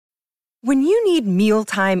When you need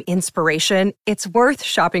mealtime inspiration, it's worth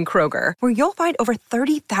shopping Kroger, where you'll find over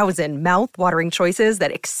 30,000 mouth-watering choices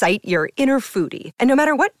that excite your inner foodie. And no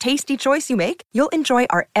matter what tasty choice you make, you'll enjoy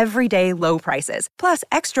our everyday low prices, plus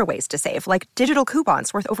extra ways to save, like digital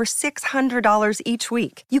coupons worth over $600 each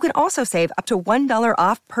week. You can also save up to $1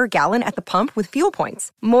 off per gallon at the pump with fuel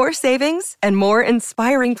points. More savings and more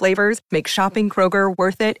inspiring flavors make shopping Kroger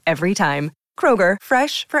worth it every time. Kroger,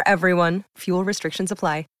 fresh for everyone. Fuel restrictions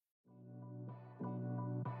apply.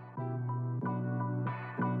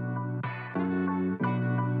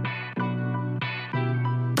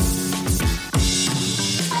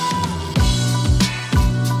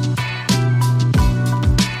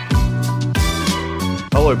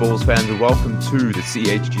 Hello, Bulls fans, and welcome to the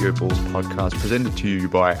CHGO Bulls podcast, presented to you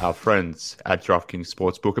by our friends at DraftKings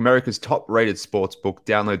Sportsbook, America's top-rated sportsbook.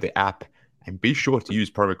 Download the app and be sure to use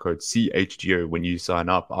promo code CHGO when you sign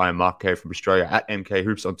up. I am Mark K from Australia, at MK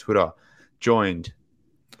Hoops on Twitter, joined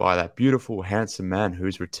by that beautiful, handsome man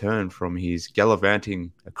who's returned from his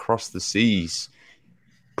gallivanting across the seas.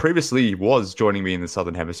 Previously was joining me in the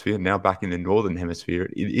Southern Hemisphere, now back in the Northern Hemisphere.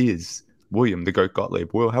 It is William the Goat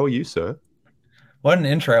Gottlieb. Will, how are you, sir? What an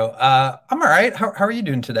intro. I'm all right. How are you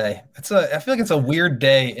doing today? I feel like it's a weird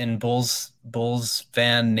day in Bulls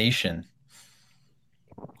fan nation.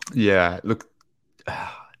 Yeah, look,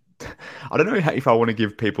 I don't know if I want to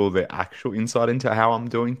give people the actual insight into how I'm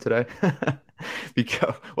doing today.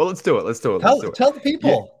 Because, well, let's do it. Tell the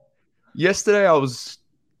people. Yeah. Yesterday,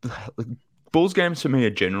 Bulls games for me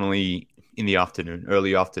are generally in the afternoon,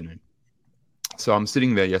 early afternoon. So I'm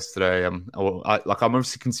sitting there yesterday. I'm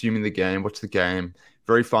obviously consuming the game, watch the game.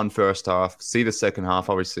 Very fun first half. See the second half,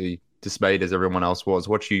 obviously dismayed as everyone else was.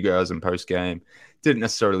 Watch you guys in post game. Didn't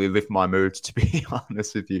necessarily lift my moods, to be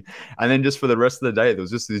honest with you. And then just for the rest of the day, there was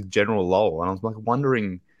just this general lull. And I was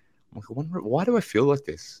wondering, why do I feel like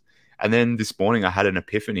this? And then this morning I had an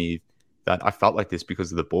epiphany that I felt like this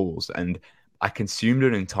because of the Bulls. And I consumed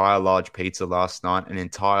an entire large pizza last night, an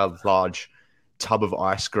entire large tub of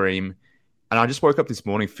ice cream. And I just woke up this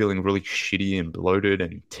morning feeling really shitty and bloated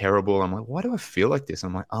and terrible. I'm like, why do I feel like this?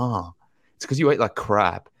 I'm like, it's because you ate like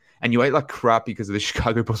crap. And you ate like crap because the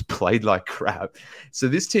Chicago Bulls played like crap. So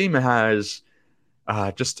this team has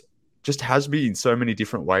just has me in so many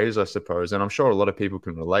different ways, I suppose. And I'm sure a lot of people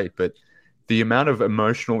can relate. But the amount of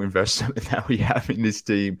emotional investment that we have in this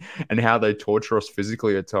team and how they torture us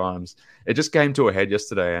physically at times, it just came to a head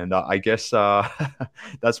yesterday. And I guess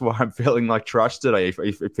that's why I'm feeling like trash today,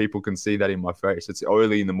 if people can see that in my face. It's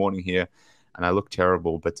early in the morning here and I look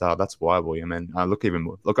terrible, but that's why, William. And I look even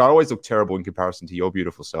more. Look, I always look terrible in comparison to your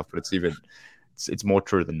beautiful self, but it's more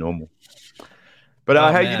true than normal. But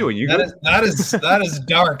how are you doing? You good? That is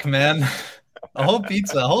dark, man. A whole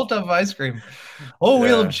pizza, a whole tub of ice cream,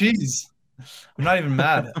 wheel of cheese. I'm not even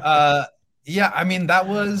mad. Yeah, I mean, that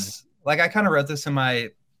was like, I kind of wrote this in my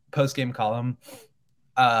post-game column.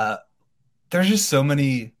 There's just so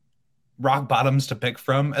many rock bottoms to pick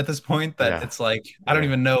from at this point that it's like, I don't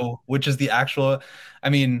even know which is the actual. I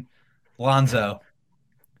mean, Lonzo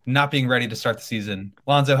not being ready to start the season,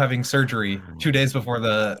 Lonzo having surgery 2 days before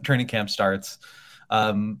the training camp starts.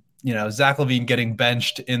 Zach LaVine getting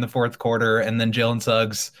benched in the fourth quarter, and then Jalen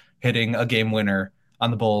Suggs hitting a game winner on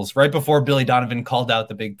the Bulls right before Billy Donovan called out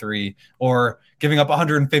the big three, or giving up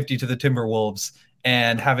 150 to the Timberwolves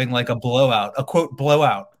and having like a blowout, a quote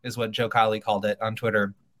blowout is what Joe Kylie called it on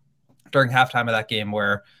Twitter during halftime of that game,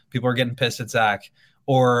 where people are getting pissed at Zach,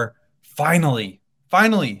 or finally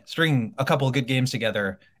stringing a couple of good games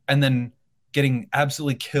together and then getting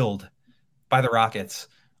absolutely killed by the Rockets,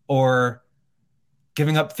 or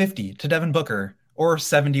giving up 50 to Devin Booker or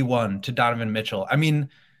 71 to Donovan Mitchell. I mean,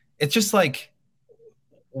 it's just like,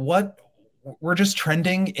 what we're just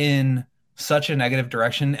trending in such a negative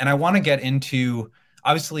direction. And I want to get into,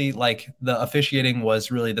 obviously, like, the officiating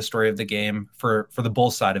was really the story of the game for the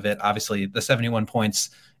Bulls side of it. Obviously the 71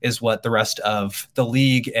 points is what the rest of the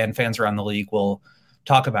league and fans around the league will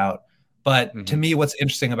talk about. But to me, what's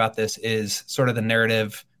interesting about this is sort of the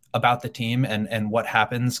narrative about the team and what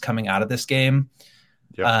happens coming out of this game.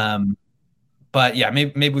 Yep. But yeah,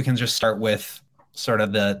 maybe we can just start with sort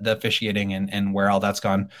of the officiating and where all that's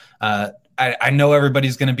gone. I know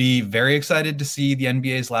everybody's going to be very excited to see the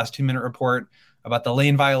NBA's last 2-minute report about the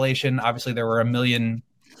lane violation. Obviously, there were a million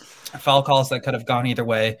foul calls that could have gone either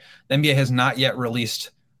way. The NBA has not yet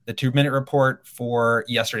released the 2-minute report for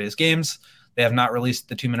yesterday's games. They have not released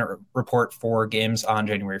the 2-minute report for games on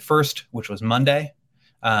January 1st, which was Sunday.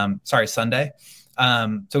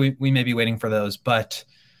 So we may be waiting for those, but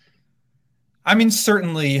I mean,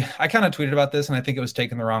 certainly I kind of tweeted about this and I think it was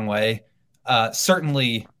taken the wrong way.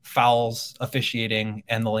 Certainly fouls, officiating,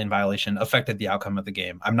 and the lane violation affected the outcome of the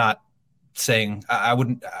game. I'm not saying I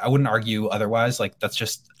wouldn't argue otherwise. Like, that's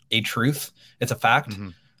just a truth. It's a fact.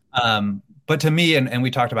 But to me, and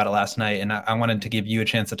we talked about it last night, and I wanted to give you a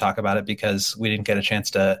chance to talk about it because we didn't get a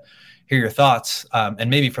chance to hear your thoughts, and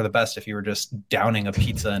maybe for the best if you were just downing a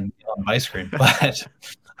pizza and ice cream. But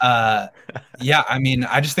yeah, I mean,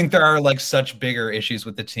 I just think there are like such bigger issues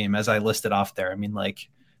with the team as I listed off there. I mean, like,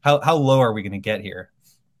 how low are we going to get here?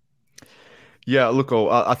 Yeah, look,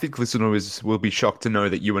 I think listeners will be shocked to know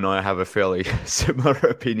that you and I have a fairly similar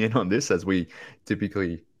opinion on this, as we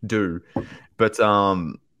typically do. But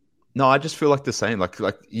no, I just feel like the same. Like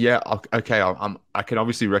yeah, okay, I can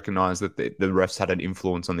obviously recognize that the refs had an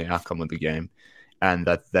influence on the outcome of the game, and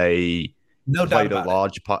that they played a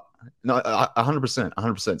large part. No, 100%,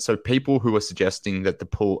 100%. So people who are suggesting that the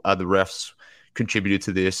refs contributed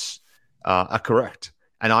to this are correct.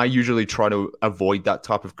 And I usually try to avoid that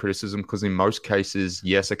type of criticism because in most cases,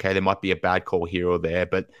 yes, okay, there might be a bad call here or there,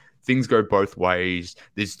 but things go both ways.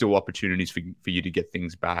 There's still opportunities for you to get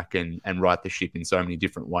things back and right the ship in so many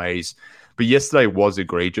different ways. But yesterday was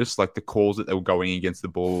egregious, like the calls that they were going against the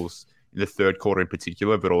Bulls in the third quarter in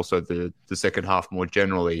particular, but also the second half more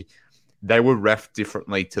generally. They were reffed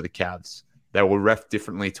differently to the Cavs. They were reffed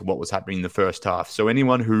differently to what was happening in the first half. So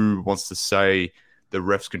anyone who wants to say the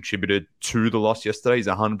refs contributed to the loss yesterday is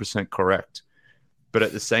 100% correct. But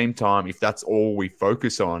at the same time, if that's all we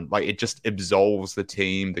focus on, like, it just absolves the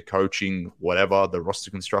team, the coaching, whatever, the roster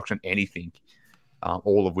construction, anything,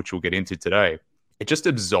 all of which we'll get into today. It just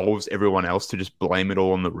absolves everyone else to just blame it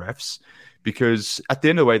all on the refs. Because at the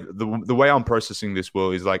end of the way, the way I'm processing this,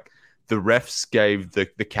 Will, is like the refs gave the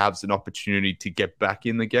Cavs an opportunity to get back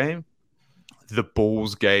in the game. The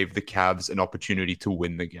Bulls gave the Cavs an opportunity to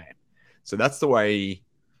win the game. So that's the way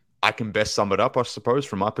I can best sum it up, I suppose,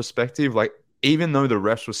 from my perspective. Like, even though the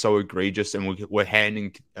refs were so egregious and were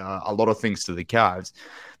handing a lot of things to the Cavs,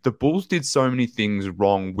 the Bulls did so many things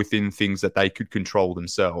wrong within things that they could control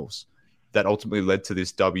themselves that ultimately led to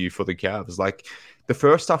this W for the Cavs. Like, the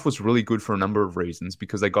first half was really good for a number of reasons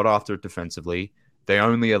because they got after it defensively. They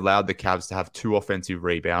only allowed the Cavs to have 2 offensive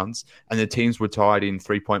rebounds, and the teams were tied in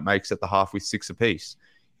 3-point makes at the half with 6 apiece.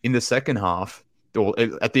 In the second half, or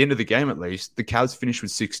at the end of the game at least, the Cavs finished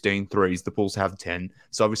with 16 threes. The Bulls have 10.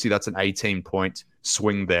 So obviously that's an 18-point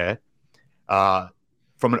swing there.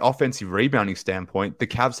 From an offensive rebounding standpoint, the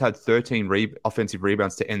Cavs had 13 offensive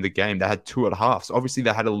rebounds to end the game. They had 2 at half. So obviously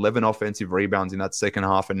they had 11 offensive rebounds in that second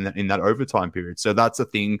half and in that overtime period. So that's a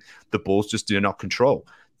thing the Bulls just do not control.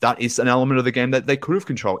 That is an element of the game that they could have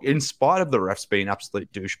controlled. In spite of the refs being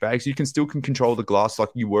absolute douchebags, you can still control the glass like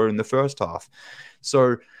you were in the first half.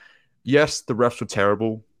 So yes, the refs were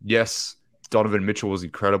terrible. Yes, Donovan Mitchell was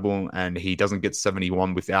incredible, and he doesn't get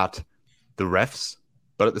 71 without the refs.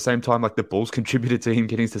 But at the same time, like, the Bulls contributed to him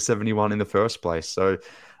getting to 71 in the first place. So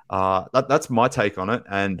that's my take on it,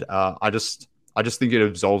 and I just think it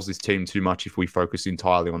absolves this team too much if we focus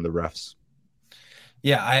entirely on the refs.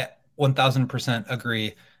 Yeah, I 1000%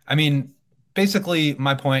 agree. I mean, basically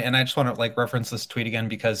my point, and I just want to like reference this tweet again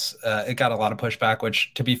because it got a lot of pushback.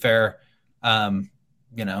 Which, to be fair,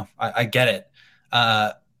 you know, I get it.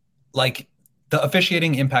 Like, the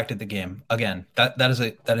officiating impacted the game. Again,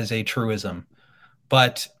 that is a truism.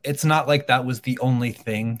 But it's not like that was the only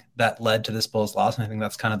thing that led to this Bulls loss. And I think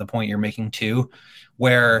that's kind of the point you're making too,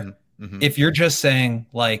 where if you're just saying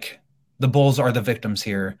like the Bulls are the victims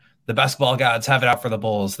here, the basketball gods have it out for the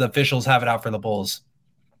Bulls, the officials have it out for the Bulls.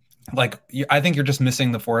 Like, I think you're just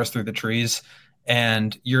missing the forest through the trees,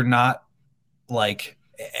 and you're not like,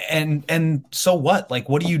 and so what? Like,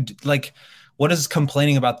 what do you like? What is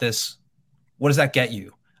complaining about this? What does that get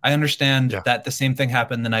you? I understand that the same thing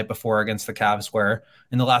happened the night before against the Cavs, where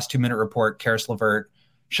in the last 2-minute report, Karis LeVert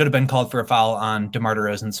should have been called for a foul on DeMar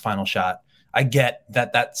DeRozan's final shot. I get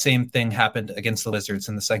that same thing happened against the Wizards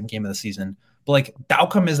in the second game of the season, but like, the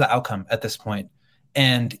outcome is the outcome at this point.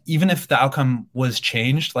 And even if the outcome was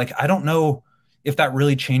changed, like, I don't know if that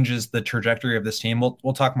really changes the trajectory of this team.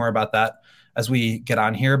 We'll talk more about that as we get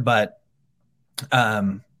on here, but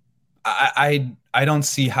I don't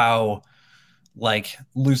see how, like,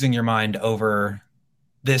 losing your mind over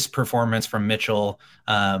this performance from Mitchell.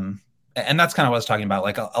 And that's kind of what I was talking about.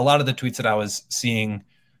 Like, a lot of the tweets that I was seeing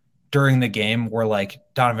during the game were like,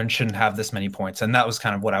 Donovan shouldn't have this many points. And that was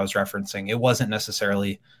kind of what I was referencing. It wasn't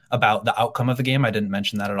necessarily about the outcome of the game. I didn't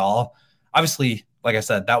mention that at all. Obviously, like I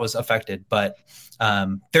said, that was affected, but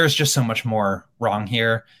there's just so much more wrong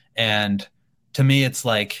here. And to me, it's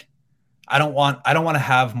like, I don't want to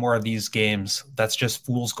have more of these games that's just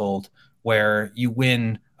fool's gold, where you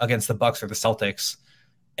win against the Bucks or the Celtics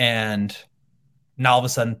and now all of a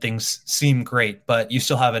sudden things seem great, but you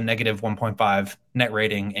still have a negative 1.5 net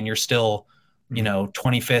rating and you're still,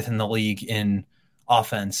 25th in the league in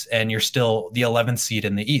offense, and you're still the 11th seed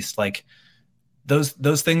in the East. Like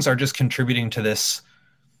those things are just contributing to this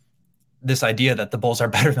idea that the Bulls are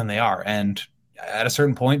better than they are. And at a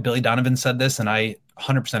certain point, Billy Donovan said this, and I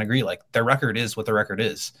 100% agree. Like, their record is what the record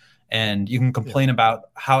is. And you can complain about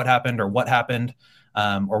how it happened or what happened,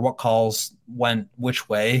 or what calls went which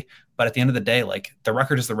way. But at the end of the day, like, the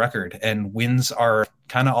record is the record, and wins are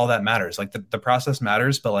kind of all that matters. Like, the process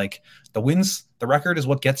matters, but like the record is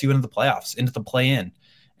what gets you into the playoffs, into the play-in.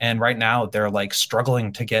 And right now they're like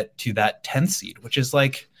struggling to get to that 10th seed, which is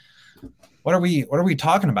like, what are we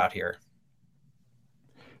talking about here?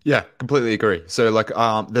 Yeah, completely agree. So like,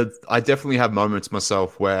 I definitely have moments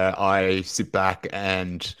myself where I sit back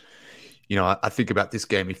and, I think about this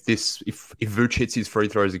game. If Vooch hits his free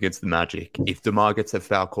throws against the Magic, if DeMar gets a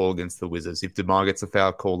foul call against the Wizards, if DeMar gets a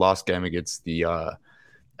foul call last game against the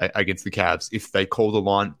Cavs, if they call the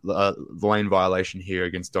lane violation here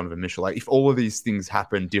against Donovan Mitchell, like, if all of these things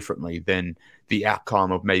happen differently, then the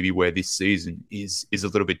outcome of maybe where this season is a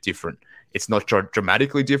little bit different. It's not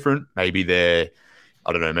dramatically different. Maybe they're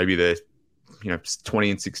 20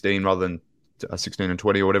 and 16 rather than 16 and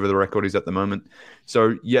 20 or whatever the record is at the moment.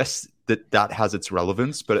 So yes, that has its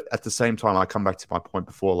relevance, but at the same time, I come back to my point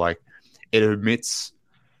before, like, it admits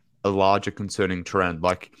a larger concerning trend.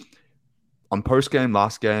 Like, on post game,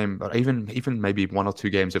 last game, but even maybe one or two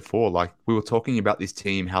games before, like, we were talking about this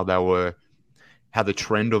team, how the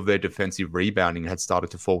trend of their defensive rebounding had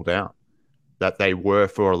started to fall down, that they were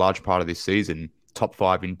for a large part of this season top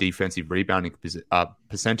 5 in defensive rebounding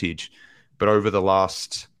percentage, but over the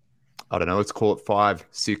last, let's call it 5,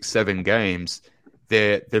 6, 7 games,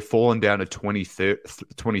 they've fallen down to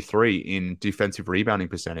 23 in defensive rebounding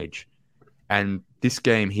percentage. And this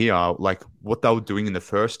game here, like, what they were doing in the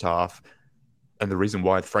first half, and the reason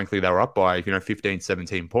why, frankly, they were up by 15,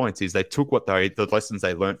 17 points, is they took the lessons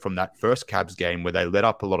they learned from that first Cavs game, where they let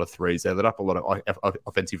up a lot of threes, they let up a lot of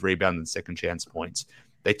offensive rebound and second chance points.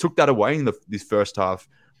 They took that away in this first half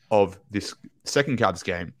of this second Cavs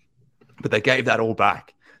game, but they gave that all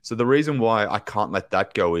back. So the reason why I can't let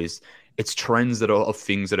that go is it's trends of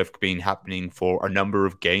things that have been happening for a number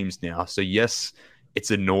of games now. So yes,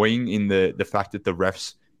 it's annoying in the fact that the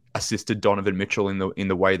refs assisted Donovan Mitchell in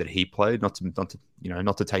the way that he played. Not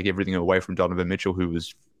to take everything away from Donovan Mitchell, who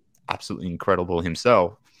was absolutely incredible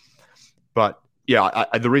himself. But yeah,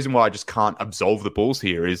 the reason why I just can't absolve the Bulls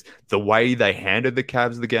here is the way they handed the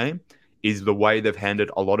Cavs the game is the way they've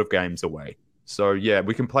handed a lot of games away. So yeah,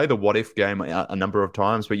 we can play the what if game a number of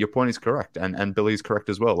times, but your point is correct, and Billy's correct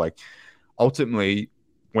as well. Like, ultimately,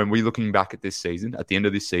 when we're looking back at this season, at the end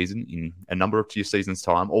of this season, in a number of seasons'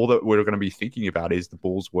 time, all that we're going to be thinking about is the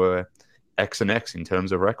Bulls were X and X in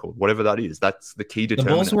terms of record, whatever that is. That's the key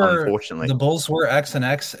determinant, unfortunately. The Bulls were X and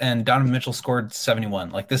X, and Donovan Mitchell scored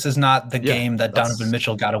 71. Like, this is not the game that Donovan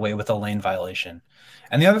Mitchell got away with a lane violation.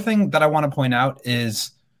 And the other thing that I want to point out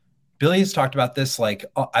is Billy's talked about this, like,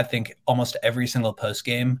 I think almost every single post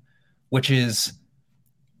game, which is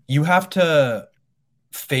you have to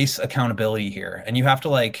face accountability here, and you have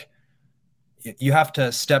to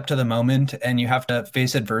step to the moment, and you have to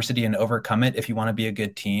face adversity and overcome it if you want to be a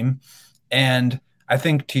good team. And I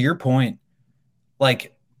think, to your point,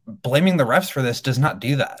 like, blaming the refs for this does not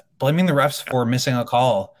do that. Blaming the refs for missing a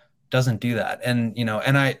call doesn't do that. And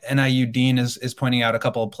NIU Dean is pointing out a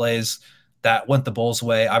couple of plays that went the Bulls'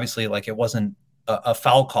 way. Obviously, like, it wasn't a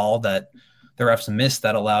foul call that the refs missed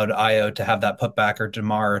that allowed Io to have that putback, or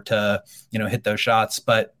DeMar to, hit those shots.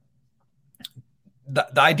 But the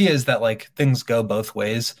idea is that, like, things go both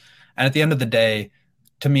ways. And at the end of the day,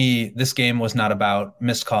 to me, this game was not about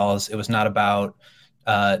missed calls. It was not about,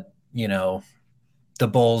 the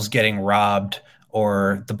Bulls getting robbed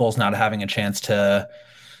or the Bulls not having a chance to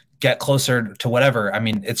get closer to whatever. I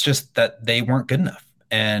mean, it's just that they weren't good enough.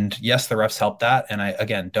 And yes, the refs helped that. And I,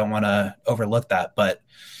 again, don't want to overlook that, but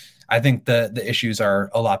I think the issues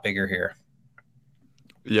are a lot bigger here.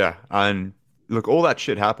 Yeah. And look, all that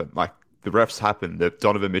shit happened. Like, the refs happened, the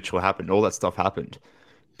Donovan Mitchell happened, all that stuff happened.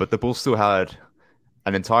 But the Bulls still had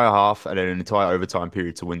an entire half and an entire overtime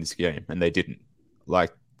period to win this game, and they didn't.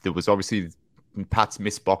 Like, there was obviously Pat's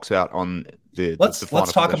missed box out on the let's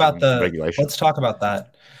talk about the regulation. Let's talk about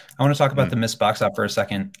that. I want to talk about the missed box out for a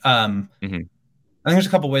second. I think there's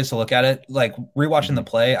a couple ways to look at it. Like, rewatching the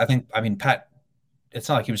play, I mean, Pat, it's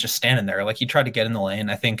not like he was just standing there. Like, he tried to get in the lane.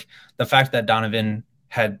 I think the fact that Donovan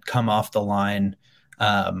had come off the line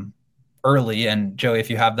early, and Joey, if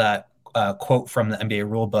you have that quote from the NBA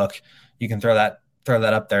rule book, you can throw that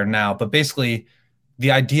up there now. But basically,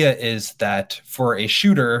 the idea is that for a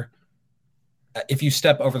shooter, if you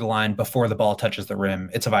step over the line before the ball touches the rim,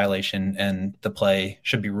 it's a violation and the play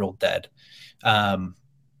should be ruled dead. So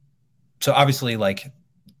obviously, like,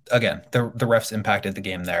 again, the refs impacted the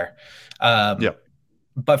game there.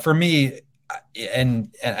 But for me, and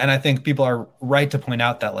I think people are right to point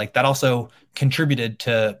out that, like, that also contributed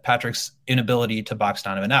to Patrick's inability to box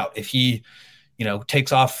Donovan out. If he,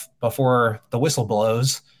 takes off before the whistle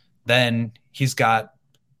blows, then he's got,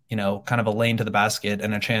 kind of a lane to the basket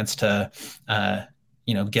and a chance to,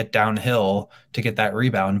 get downhill to get that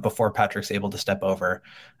rebound before Patrick's able to step over.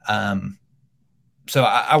 So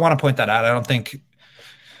I want to point that out. I think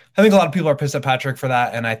a lot of people are pissed at Patrick for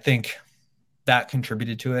that, and I think that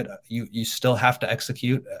contributed to it. You still have to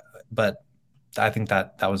execute, but I think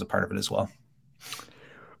that was a part of it as well.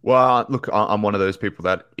 Well, look, I'm one of those people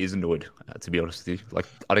that is annoyed, to be honest with you. Like,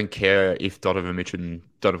 I don't care if Donovan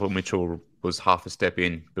Mitchell was half a step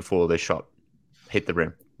in before their shot hit the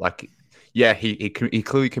rim. Like, yeah, he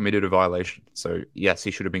clearly committed a violation. So, yes, he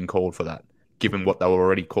should have been called for that, given what they were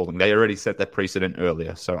already calling. They already set that precedent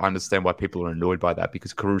earlier. So I understand why people are annoyed by that,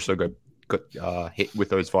 because Caruso got hit with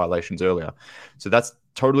those violations earlier. So that's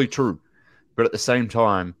totally true. But at the same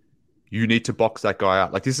time, you need to box that guy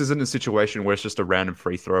out. Like, this isn't a situation where it's just a random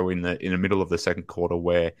free throw in the middle of the second quarter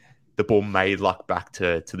where the ball may luck back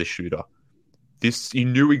to the shooter. You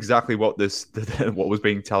knew exactly what was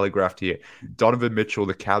being telegraphed here. Donovan Mitchell,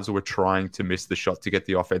 the Cavs were trying to miss the shot to get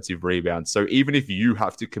the offensive rebound. So even if you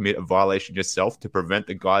have to commit a violation yourself to prevent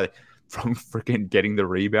the guy from freaking getting the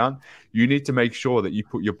rebound, you need to make sure that you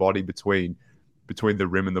put your body between the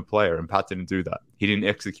rim and the player. And Pat didn't do that. He didn't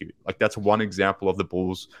execute. Like, that's one example of the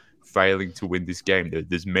Bulls failing to win this game.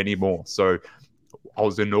 There's many more. So I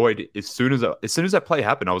was annoyed as soon as that play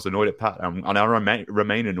happened. I was annoyed at Pat, and I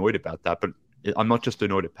remain annoyed about that. But I'm not just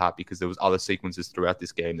annoyed at Pat, because there was other sequences throughout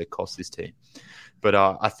this game that cost this team. But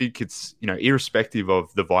I think it's, irrespective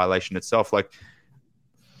of the violation itself, like,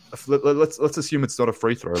 let's assume it's not a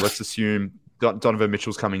free throw. Let's assume Donovan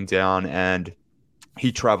Mitchell's coming down and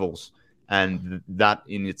he travels, and that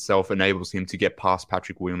in itself enables him to get past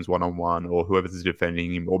Patrick Williams one-on-one, or whoever's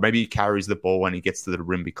defending him, or maybe he carries the ball and he gets to the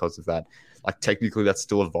rim because of that. Like, technically that's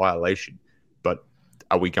still a violation, but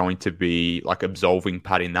are we going to be like absolving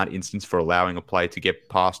Pat in that instance for allowing a player to get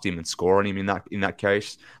past him and score on him in that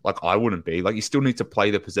case? Like, I wouldn't be. Like, you still need to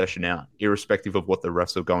play the possession out, irrespective of what the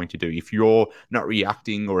refs are going to do. If you're not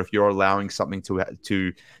reacting, or if you're allowing something to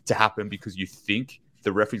happen because you think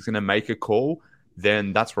the referee's going to make a call,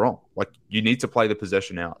 then that's wrong. Like, you need to play the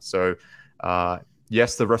possession out. So,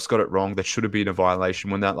 yes, the refs got it wrong. There should have been a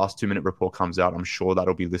violation. When that last 2-minute report comes out, I'm sure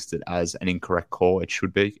that'll be listed as an incorrect call. It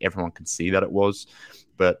should be. Everyone can see that it was.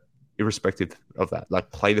 But irrespective of that,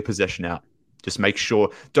 like, play the possession out. Just make sure,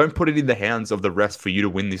 don't put it in the hands of the refs for you to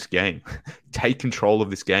win this game. Take control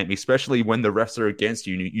of this game, especially when the refs are against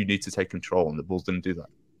you. You need to take control, and the Bulls didn't do that.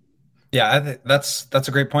 Yeah, I think that's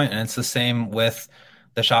a great point, and it's the same with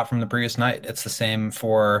the shot from the previous night. It's the same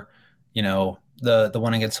for, the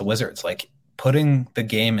one against the Wizards. Like, putting the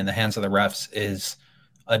game in the hands of the refs is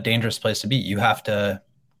a dangerous place to be. You have to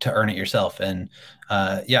earn it yourself. And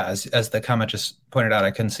as the comment just pointed out,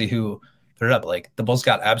 I couldn't see who put it up. Like, the Bulls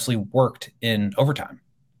got absolutely worked in overtime,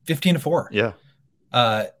 15-4. Yeah.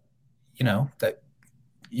 That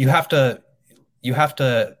you have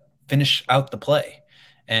to finish out the play.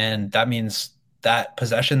 And that means that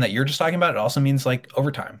possession that you're just talking about, it also means, like,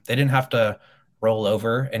 overtime. They didn't have to roll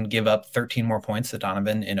over and give up 13 more points to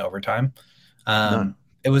Donovan in overtime.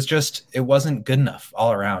 It wasn't good enough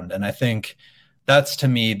all around. And I think that's, to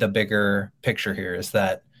me, the bigger picture here, is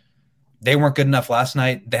that they weren't good enough last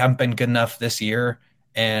night. They haven't been good enough this year,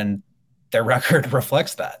 and their record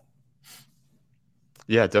reflects that.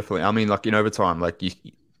 Yeah, definitely. I mean, like, in overtime, like,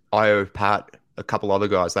 Ayo, Pat, a couple other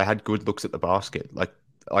guys, they had good looks at the basket. Like,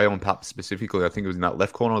 Ayo and Pat specifically, I think it was in that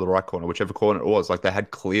left corner or the right corner, whichever corner it was. Like, they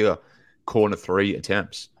had clear corner three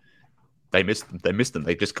attempts. They missed them.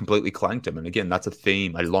 They just completely clanked them. And again, that's a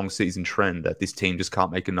theme, a long season trend, that this team just can't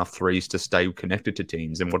make enough threes to stay connected to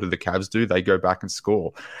teams. And what do the Cavs do? They go back and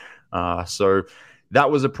score. So that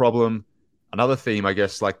was a problem. Another theme, I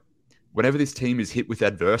guess, like, whenever this team is hit with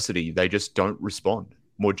adversity, they just don't respond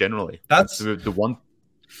more generally. That's the one.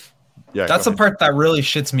 Yeah, that's the part that really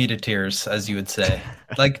shits me to tears, as you would say.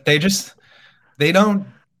 Like, they don't.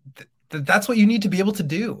 That's what you need to be able to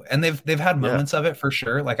do, and they've had moments of it for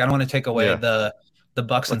sure. Like, I don't want to take away the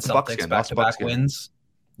Bucks and Celtics back-to-back wins,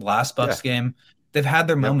 last Bucks game. They've had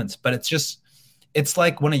their moments, but it's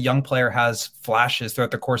like when a young player has flashes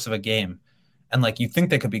throughout the course of a game, and, like, you think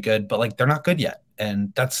they could be good, but, like, they're not good yet,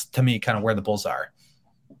 and that's, to me, kind of where the Bulls are.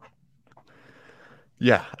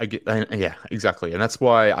 Yeah, yeah, exactly. And that's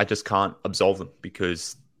why I just can't absolve them,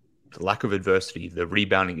 because the lack of adversity, the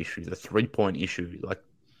rebounding issue, the 3-point issue, like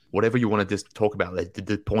whatever you want to just talk about,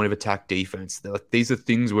 the point of attack defense, these are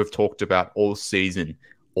things we've talked about all season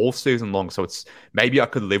long. So it's maybe I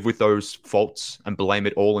could live with those faults and blame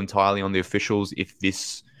it all entirely on the officials if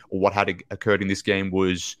this or what had occurred in this game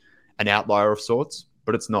was an outlier of sorts,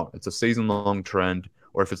 but it's not. It's a season long trend.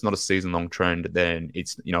 Or if it's not a season-long trend, then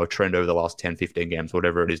it's, a trend over the last 10, 15 games,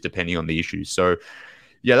 whatever it is, depending on the issues. So,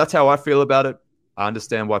 yeah, that's how I feel about it. I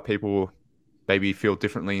understand why people maybe feel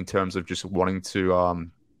differently in terms of just wanting to,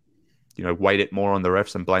 weight it more on the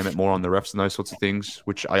refs and blame it more on the refs and those sorts of things,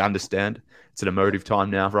 which I understand. It's an emotive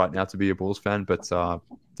time right now to be a Bulls fan. But,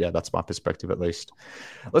 yeah, that's my perspective at least.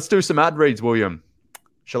 Let's do some ad reads, William.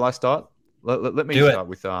 Shall I start? Let me start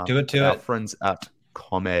with our friends at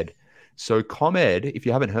ComEd. So ComEd, if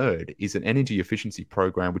you haven't heard, is an energy efficiency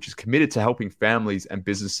program which is committed to helping families and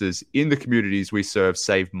businesses in the communities we serve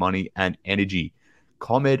save money and energy.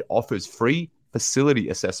 ComEd offers free facility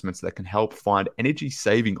assessments that can help find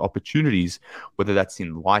energy-saving opportunities, whether that's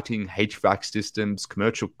in lighting, HVAC systems,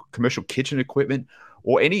 commercial kitchen equipment,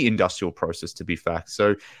 or any industrial process, to be fact.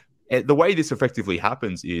 So the way this effectively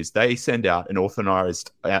happens is they send out an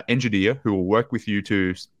authorized engineer who will work with you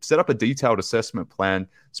to set up a detailed assessment plan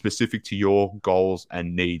specific to your goals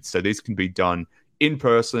and needs. So these can be done in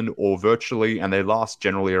person or virtually, and they last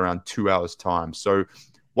generally around 2 hours time. So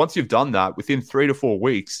once you've done that, within 3 to 4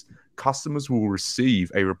 weeks, customers will receive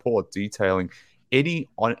a report detailing any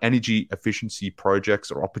energy efficiency projects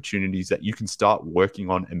or opportunities that you can start working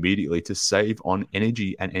on immediately to save on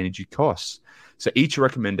energy and energy costs. So each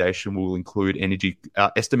recommendation will include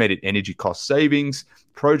estimated energy cost savings,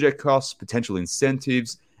 project costs, potential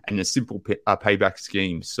incentives, and a simple payback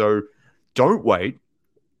scheme. So don't wait.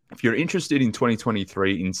 If you're interested in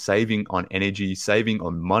 2023 in saving on energy, saving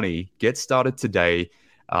on money, get started today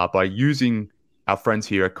by using our friends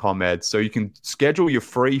here at ComEd. So you can schedule your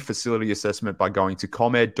free facility assessment by going to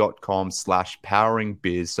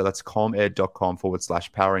comed.com/poweringbiz. So that's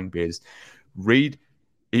comed.com/poweringbiz.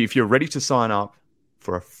 If you're ready to sign up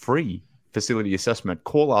for a free facility assessment,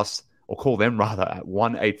 call us or call them rather at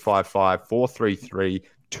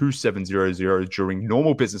 1-855-433-2700 during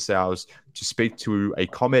normal business hours to speak to a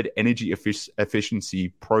ComEd energy efficiency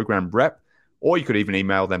program rep, or you could even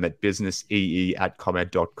email them at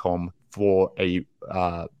businessee@comed.com for an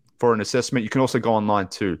assessment. You can also go online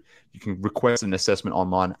too. You can request an assessment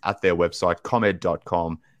online at their website,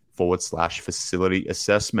 comed.com/facility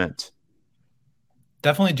assessment.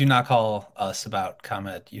 Definitely do not call us about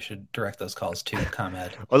ComEd. You should direct those calls to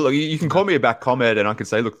ComEd. Well, look, you can call me about ComEd and I can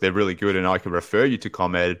say, look, they're really good and I can refer you to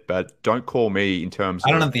ComEd, but don't call me in terms of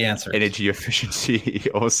I don't have the answers. Energy efficiency.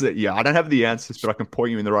 I don't have the answers, but I can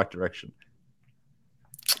point you in the right direction.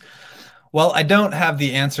 Well, I don't have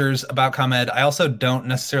the answers about ComEd. I also don't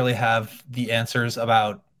necessarily have the answers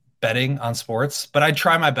about betting on sports, but I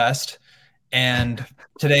try my best. And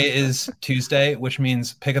today is Tuesday, which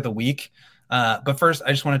means pick of the week. But first,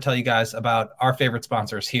 I just want to tell you guys about our favorite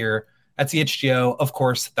sponsors here at CHGO. Of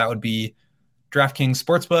course, that would be DraftKings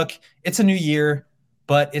Sportsbook. It's a new year,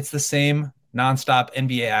 but it's the same nonstop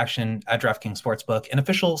NBA action at DraftKings Sportsbook, an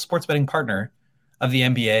official sports betting partner of the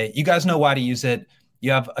NBA. You guys know why to use it.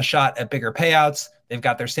 You have a shot at bigger payouts. They've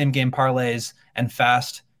got their same game parlays and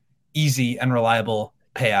fast, easy, and reliable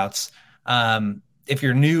payouts. If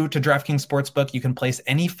you're new to DraftKings Sportsbook, you can place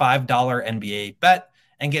any $5 NBA bet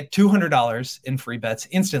and get $200 in free bets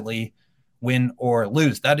instantly, win or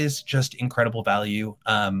lose. That is just incredible value.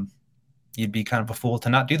 You'd be kind of a fool to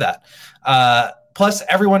not do that. Plus,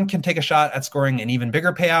 everyone can take a shot at scoring an even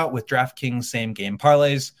bigger payout with DraftKings same game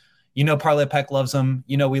parlays. You know Parlay Peck loves them.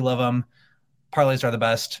 You know we love them. Parlays are the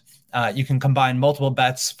best. You can combine multiple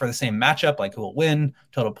bets for the same matchup, like who will win,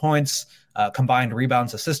 total points, combined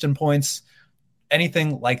rebounds, assist points,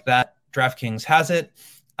 anything like that. DraftKings has it.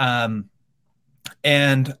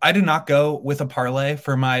 And I do not go with a parlay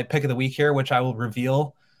for my pick of the week here, which I will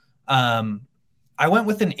reveal. I went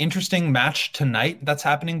with an interesting match tonight that's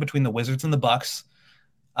happening between the Wizards and the Bucks.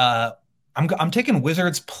 I'm taking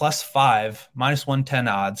Wizards +5, -110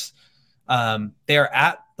 odds. They are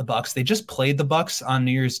at the Bucks. They just played the Bucks on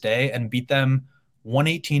New Year's Day and beat them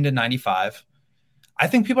 118-95. I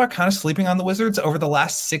think people are kind of sleeping on the Wizards over the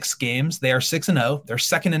last 6 games. They are 6-0. They're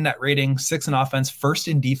second in net rating, 6th in offense, first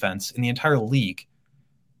in defense in the entire league.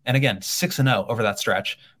 And again, 6-0 over that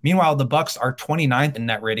stretch. Meanwhile, the Bucks are 29th in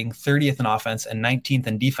net rating, 30th in offense, and 19th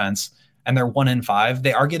in defense, and they're 1-5.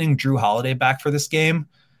 They are getting Drew Holiday back for this game.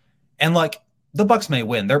 And like, the Bucks may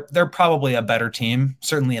win. They're probably a better team,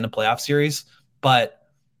 certainly in a playoff series, but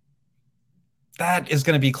that is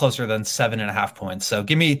going to be closer than 7.5 points. So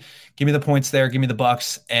give me the points there. Give me the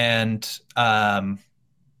Bucks. And I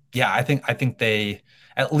think they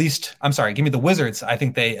at least, I'm sorry, give me the Wizards. I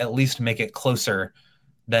think they at least make it closer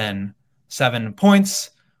than 7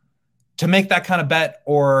 points. To make that kind of bet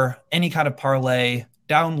or any kind of parlay,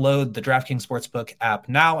 download the DraftKings Sportsbook app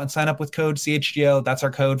now and sign up with code CHGO. That's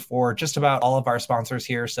our code for just about all of our sponsors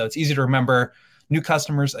here. So it's easy to remember. New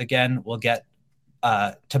customers, again, will get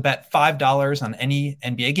to bet $5 on any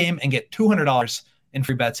NBA game and get $200 in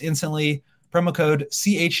free bets instantly. Promo code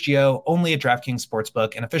CHGO only at DraftKings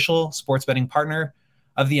Sportsbook, an official sports betting partner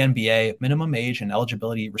of the NBA. Minimum age and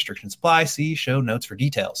eligibility restrictions apply. See show notes for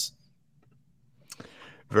details.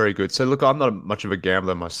 Very good. So look, I'm not much of a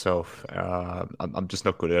gambler myself. I'm just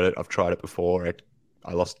not good at it. I've tried it before.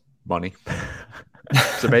 I lost money.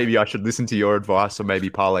 So maybe I should listen to your advice or maybe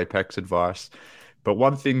Parlay Peck's advice. But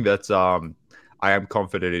one thing that I am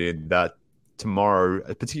confident in that tomorrow,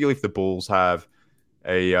 particularly if the Bulls have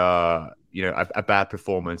a bad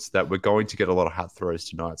performance, that we're going to get a lot of hat throws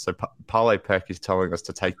tonight. So Parlay Peck is telling us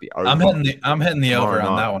to take the over. I'm hitting the over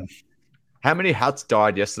on that one. How many hats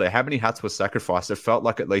died yesterday? How many hats were sacrificed? It felt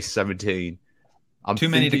like at least 17. I'm too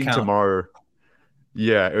many to count. Tomorrow.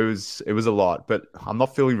 Yeah, it was a lot, but I'm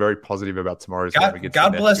not feeling very positive about tomorrow's game.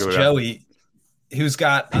 God bless Joey, who's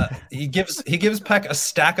got he gives Peck a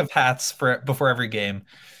stack of hats before every game,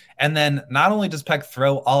 and then not only does Peck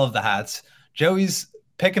throw all of the hats, Joey's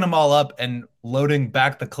picking them all up and loading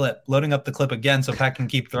up the clip again so Peck can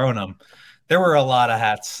keep throwing them. There were a lot of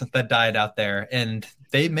hats that died out there, and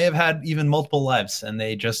they may have had even multiple lives, and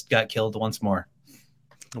they just got killed once more.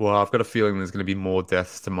 Well, I've got a feeling there's going to be more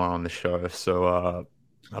deaths tomorrow on the show. So,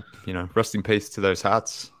 rest in peace to those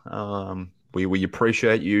hats. We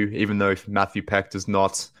appreciate you, even though Matthew Peck does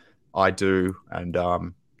not, I do. And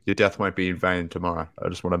your death won't be in vain tomorrow. I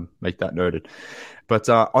just want to make that noted. But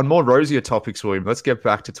on more rosier topics, William, let's get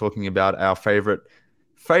back to talking about our favorite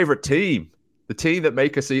team, the team that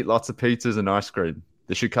make us eat lots of pizzas and ice cream,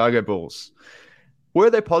 the Chicago Bulls. Were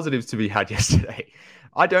there positives to be had yesterday?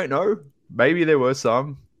 I don't know. Maybe there were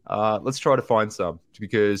some. Let's try to find some,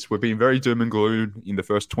 because we've been very doom and gloom in the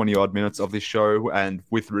first 20-odd minutes of this show, and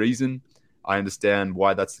with reason. I understand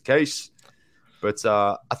why that's the case. But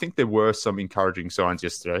I think there were some encouraging signs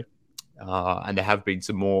yesterday, and there have been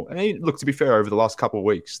some more. And look, to be fair, over the last couple of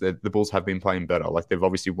weeks, the Bulls have been playing better. Like, they've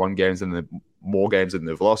obviously won games and more games than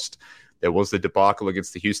they've lost. There was the debacle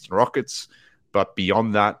against the Houston Rockets. But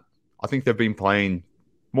beyond that, I think they've been playing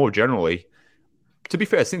more generally. To be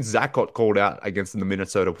fair, since Zach got called out against the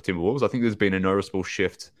Minnesota Timberwolves, I think there's been a noticeable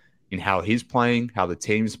shift in how he's playing, how the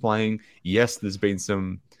team's playing. Yes, there's been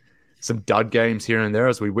some dud games here and there,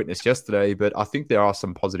 as we witnessed yesterday, but I think there are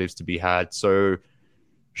some positives to be had. So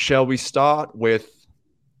shall we start with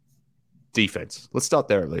defense? Let's start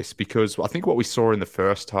there at least, because I think what we saw in the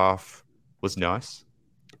first half was nice.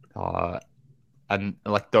 And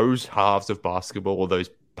like those halves of basketball, or those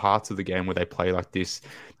parts of the game where they play like this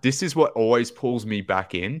is what always pulls me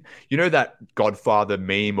back in. You know that Godfather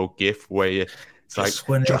meme or GIF where it's like, just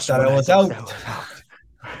when I was out.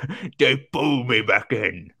 They pull me back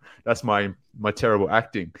in. That's my terrible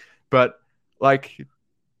acting. But like,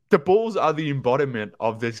 the Bulls are the embodiment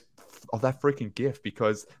of that freaking GIF,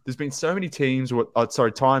 because there's been so many times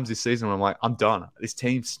this season where I'm like, I'm done.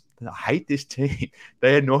 I hate this team.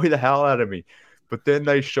 They annoy the hell out of me. But then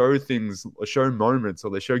they show moments,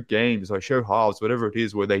 or they show games, or they show halves, whatever it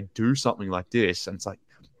is, where they do something like this. And it's like,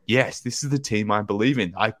 yes, this is the team I believe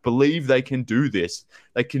in. I believe they can do this.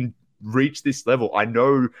 They can reach this level. I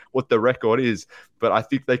know what the record is, but I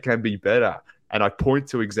think they can be better. And I point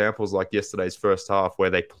to examples like yesterday's first half, where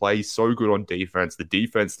they play so good on defense. The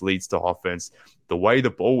defense leads to offense. The way the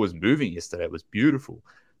ball was moving yesterday was beautiful.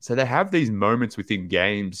 So they have these moments within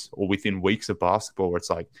games or within weeks of basketball where it's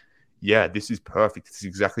like, yeah, this is perfect. This is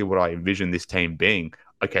exactly what I envision this team being.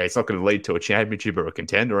 Okay, it's not going to lead to a championship or a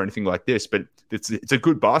contender or anything like this, but it's a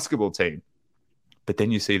good basketball team. But then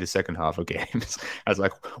you see the second half of games. I was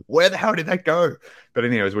like, where the hell did that go? But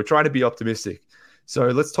anyways, we're trying to be optimistic. So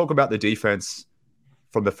let's talk about the defense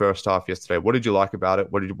from the first half yesterday. What did you like about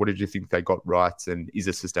it? What did you think they got right? And is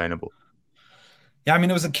it sustainable? Yeah, I mean,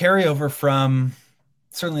 it was a carryover from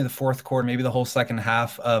certainly the fourth quarter, maybe the whole second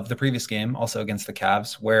half of the previous game, also against the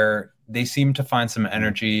Cavs, where they seemed to find some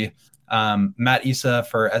energy. Matt Issa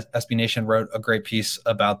for SB Nation wrote a great piece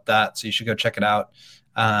about that, so you should go check it out.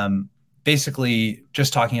 Basically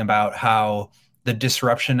just talking about how the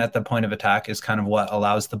disruption at the point of attack is kind of what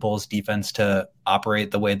allows the Bulls defense to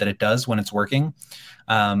operate the way that it does when it's working.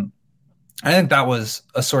 I think that was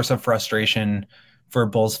a source of frustration for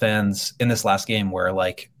Bulls fans in this last game, where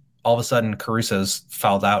like all of a sudden Caruso's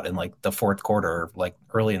fouled out in like the fourth quarter, like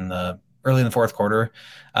early in the fourth quarter,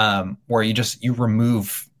 where you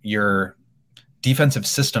remove your defensive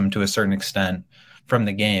system to a certain extent from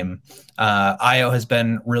the game. Ayo has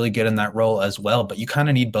been really good in that role as well, but you kind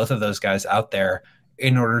of need both of those guys out there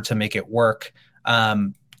in order to make it work.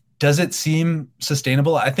 Does it seem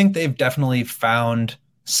sustainable? I think they've definitely found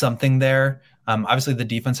something there. Obviously, the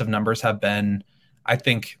defensive numbers have been, I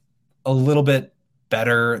think, a little bit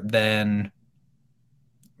better than,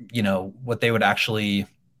 what they would actually,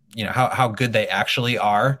 how good they actually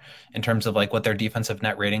are in terms of like what their defensive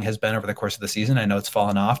net rating has been over the course of the season. I know it's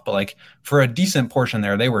fallen off, but like for a decent portion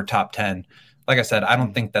there, they were top 10. Like I said, I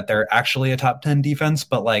don't think that they're actually a top 10 defense,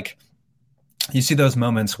 but like you see those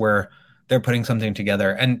moments where they're putting something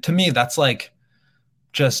together. And to me, that's like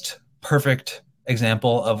just perfect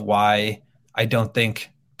example of why I don't think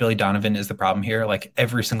Billy Donovan is the problem here. Like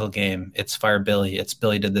every single game, it's fire Billy. It's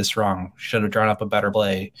Billy did this wrong. Should have drawn up a better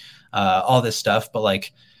play. All this stuff. But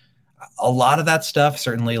like a lot of that stuff,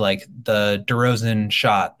 certainly like the DeRozan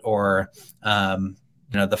shot or,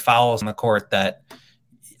 the fouls on the court that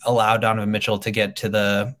allow Donovan Mitchell to get to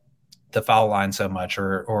the foul line so much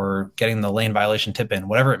or getting the lane violation tip in,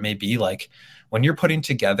 whatever it may be. Like when you're putting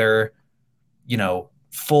together,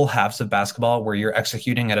 full halves of basketball where you're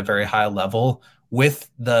executing at a very high level with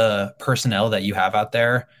the personnel that you have out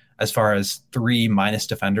there, as far as 3 minus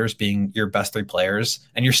defenders being your best 3 players,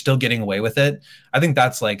 and you're still getting away with it. I think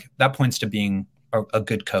that's like, that points to being a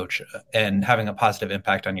good coach and having a positive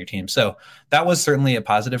impact on your team. So that was certainly a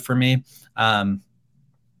positive for me. I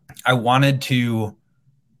wanted to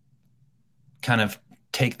kind of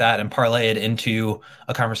take that and parlay it into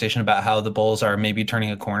a conversation about how the Bulls are maybe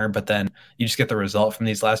turning a corner, but then you just get the result from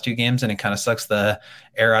these last 2 games and it kind of sucks the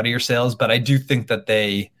air out of your sails. But I do think that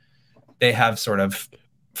they have sort of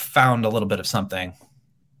found a little bit of something.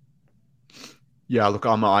 Yeah, look,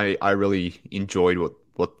 I really enjoyed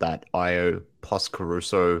what that Ayo plus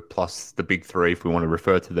Caruso plus the big 3, if we want to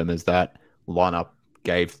refer to them as that, lineup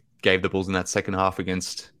gave the Bulls in that second half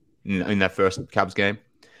against in that first Cavs game.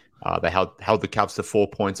 They held the Cavs to 4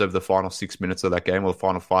 points over the final 6 minutes of that game, or the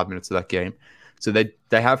final 5 minutes of that game. So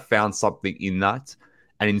they have found something in that,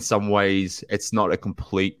 and in some ways, it's not a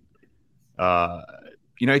complete.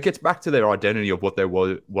 It gets back to their identity of what they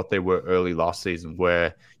were early last season,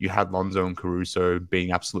 where you had Lonzo and Caruso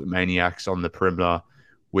being absolute maniacs on the perimeter,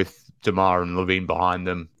 with DeMar and LaVine behind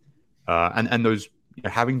them, and those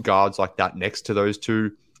having guards like that next to those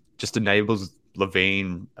two just enables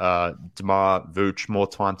LaVine, DeMar, Vooch more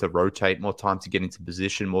time to rotate, more time to get into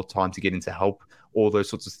position, more time to get into help, all those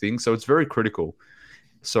sorts of things. So it's very critical.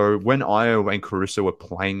 So when Ayo and Caruso were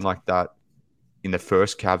playing like that in the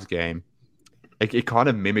first Cavs game, it kind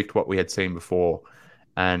of mimicked what we had seen before.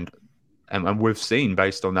 And we've seen,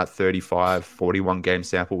 based on that 35, 41 game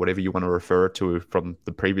sample, whatever you want to refer it to from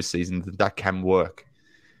the previous season, that can work.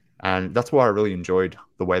 And that's why I really enjoyed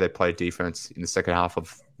the way they played defense in the second half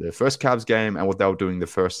of the first Cavs game and what they were doing the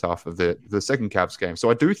first half of the second Cavs game. So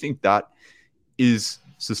I do think that is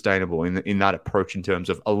sustainable in that approach in terms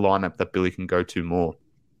of a lineup that Billy can go to more.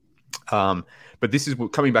 But this is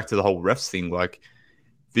coming back to the whole refs thing. Like,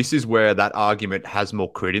 this is where that argument has more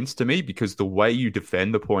credence to me, because the way you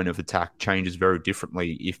defend the point of attack changes very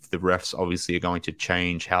differently if the refs obviously are going to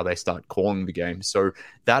change how they start calling the game. So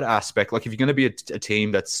that aspect, like if you're going to be a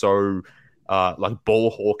team that's so like ball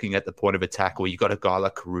hawking at the point of attack, where you got a guy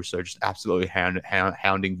like Caruso just absolutely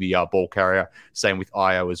hounding the ball carrier, same with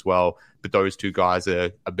Ayo as well. But those two guys are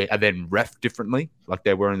then ref differently, like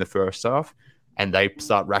they were in the first half, and they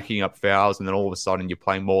start racking up fouls, and then all of a sudden you're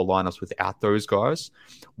playing more lineups without those guys.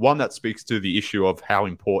 One, that speaks to the issue of how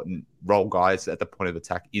important role guys at the point of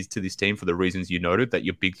attack is to this team, for the reasons you noted, that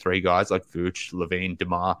your big 3 guys like Vooch, LaVine,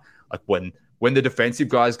 DeMar, like when the defensive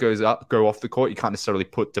guys go off the court, you can't necessarily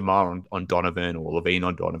put DeMar on Donovan or LaVine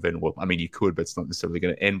on Donovan. Well, I mean, you could, but it's not necessarily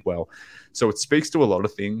going to end well. So it speaks to a lot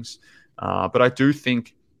of things. But I do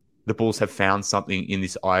think the Bulls have found something in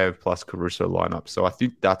this Ayo plus Caruso lineup. So I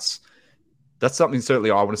think that's something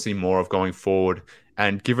certainly I want to see more of going forward.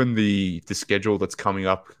 And given the schedule that's coming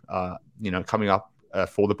up, for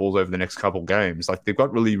the Bulls over the next couple games, like they've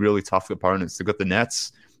got really, really tough opponents. They've got the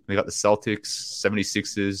Nets, they've got the Celtics,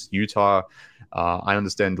 76ers, Utah. I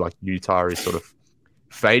understand like Utah is sort of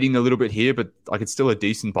fading a little bit here, but like it's still a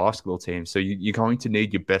decent basketball team. So you're going to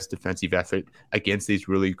need your best defensive effort against these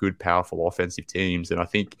really good, powerful offensive teams. And I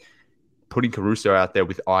think putting Caruso out there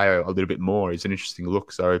with Ayo a little bit more is an interesting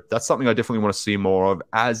look. So that's something I definitely want to see more of,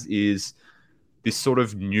 as is this sort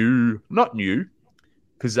of not new,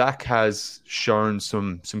 because Zach has shown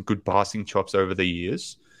some good passing chops over the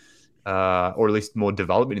years. or at least more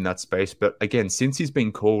development in that space. But again, since he's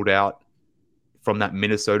been called out from that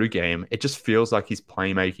Minnesota game, it just feels like his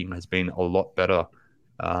playmaking has been a lot better.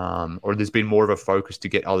 Or there's been more of a focus to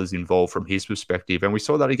get others involved from his perspective. And we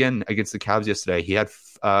saw that again against the Cavs yesterday. He had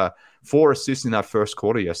 4 assists in that first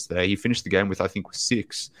quarter yesterday. He finished the game with, I think,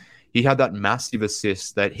 6. He had that massive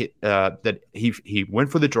assist that hit that he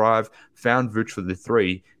went for the drive, found Vooch for the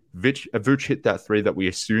 3. Vooch hit that 3 that we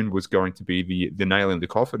assumed was going to be the nail in the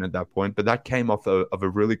coffin at that point, but that came off of a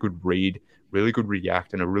really good read, really good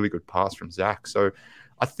react, and a really good pass from Zach. So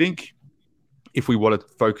I think if we want to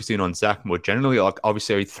focus in on Zach more generally, like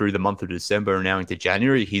obviously through the month of December and now into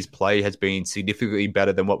January, his play has been significantly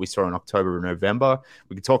better than what we saw in October and November.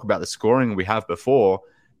 We can talk about the scoring we have before,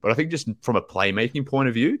 but I think just from a playmaking point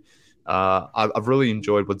of view, I've really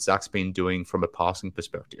enjoyed what Zach's been doing from a passing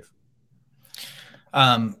perspective.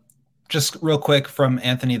 Just real quick from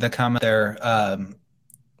Anthony, the comment there.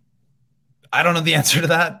 I don't know the answer to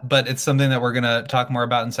that, but it's something that we're going to talk more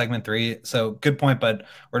about in segment 3. So good point, but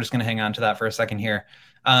we're just going to hang on to that for a second here.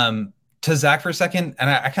 To Zach for a second, and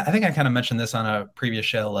I think I kind of mentioned this on a previous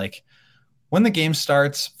show. Like when the game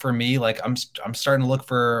starts for me, like I'm starting to look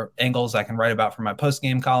for angles I can write about for my post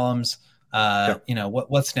game columns. You know,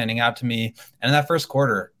 what's standing out to me. And in that first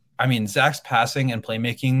quarter, I mean, Zach's passing and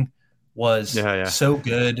playmaking was so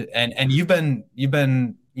good. And you've been,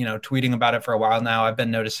 you know, tweeting about it for a while now. I've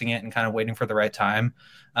been noticing it and kind of waiting for the right time.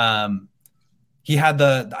 He had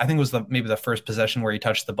I think it was maybe the first possession where he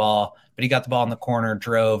touched the ball, but he got the ball in the corner,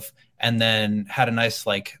 drove, and then had a nice,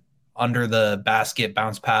 like, under the basket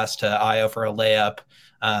bounce pass to Ayo for a layup.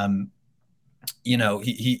 You know,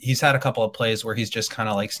 he's had a couple of plays where he's just kind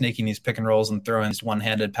of like snaking these pick and rolls and throwing these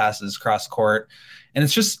one-handed passes across court. And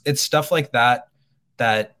it's stuff like that,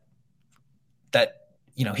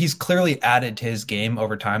 you know, he's clearly added to his game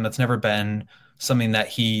over time. That's never been something that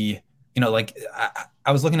he, you know, like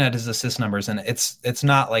I was looking at his assist numbers, and it's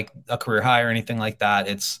not like a career high or anything like that.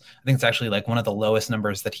 I think it's actually like one of the lowest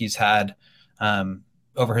numbers that he's had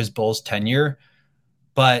over his Bulls tenure.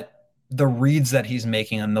 But the reads that he's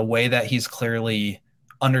making and the way that he's clearly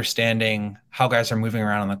understanding how guys are moving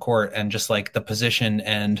around on the court and just like the position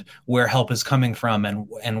and where help is coming from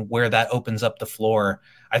and where that opens up the floor,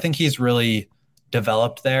 I think he's really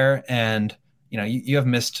developed there. And, you know, you have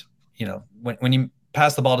missed, you know, when you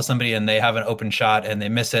pass the ball to somebody and they have an open shot and they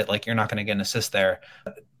miss it, like you're not going to get an assist there.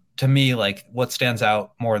 To me, like what stands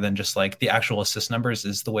out more than just like the actual assist numbers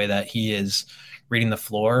is the way that he is reading the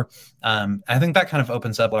floor. I think that kind of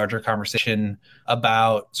opens up a larger conversation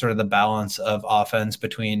about sort of the balance of offense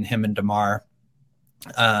between him and DeMar.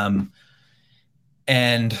 And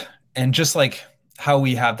just like how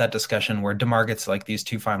we have that discussion where DeMar gets like these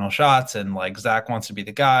 2 final shots and like Zach wants to be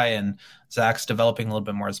the guy, and Zach's developing a little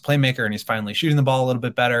bit more as a playmaker and he's finally shooting the ball a little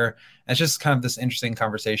bit better. And it's just kind of this interesting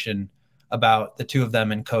conversation about the two of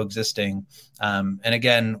them and coexisting. And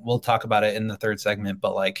again, we'll talk about it in the 3rd segment,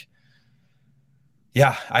 but like,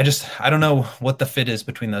 yeah, I don't know what the fit is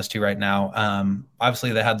between those two right now.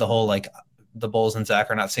 Obviously they had the whole, like the Bulls and Zach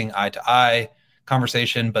are not seeing eye to eye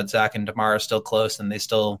conversation, but Zach and DeMar are still close and they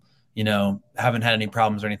still, you know, haven't had any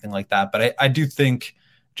problems or anything like that. But I do think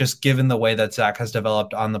just given the way that Zach has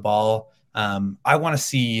developed on the ball, I want to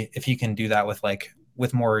see if he can do that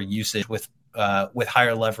with more usage, with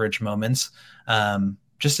higher leverage moments,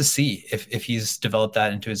 just to see if he's developed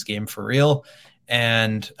that into his game for real.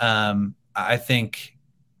 And I think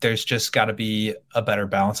there's just got to be a better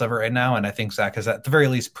balance of it right now. And I think Zach has at the very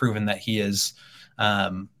least proven that he is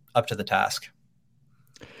up to the task.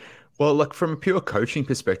 Well, like from a pure coaching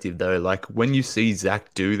perspective, though, like when you see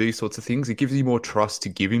Zach do these sorts of things, it gives you more trust to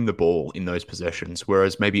give him the ball in those possessions.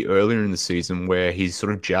 Whereas maybe earlier in the season where he's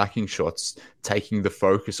sort of jacking shots, taking the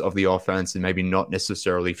focus of the offense and maybe not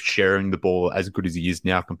necessarily sharing the ball as good as he is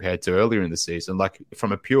now compared to earlier in the season. Like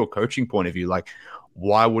from a pure coaching point of view, like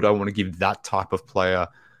why would I want to give that type of player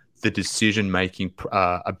the decision-making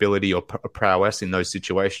ability or prowess in those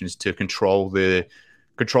situations to control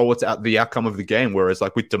what's the outcome of the game? Whereas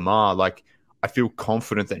like with DeMar, like I feel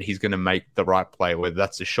confident that he's going to make the right play, whether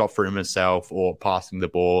that's a shot for himself or passing the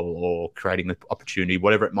ball or creating the opportunity,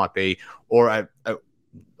 whatever it might be. Or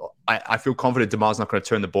I feel confident DeMar's not going to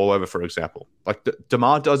turn the ball over, for example. Like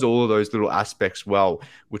DeMar does all of those little aspects well,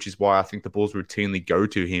 which is why I think the Bulls routinely go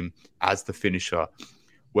to him as the finisher.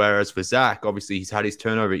 Whereas for Zach, obviously he's had his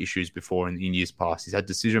turnover issues before in years past. He's had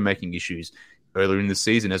decision-making issues earlier in the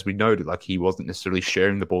season, as we noted. Like he wasn't necessarily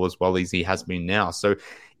sharing the ball as well as he has been now. So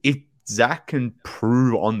if Zach can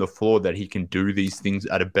prove on the floor that he can do these things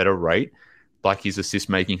at a better rate, like his assist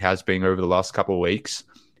making has been over the last couple of weeks,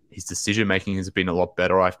 His decision making has been a lot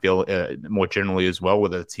better, I feel, more generally as well,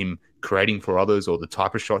 whether it's him creating for others or the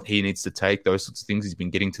type of shot he needs to take, those sorts of things. He's been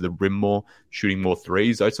getting to the rim more, shooting more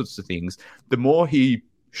threes, those sorts of things. The more he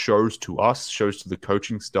shows to us, shows to the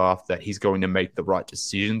coaching staff that he's going to make the right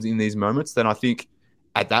decisions in these moments, then I think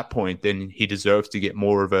at that point, then he deserves to get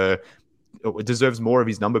deserves more of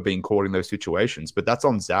his number being caught in those situations. But that's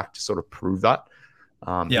on Zach to sort of prove that.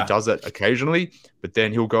 He does that occasionally, but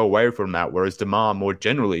then he'll go away from that. Whereas DeMar, more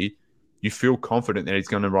generally, you feel confident that he's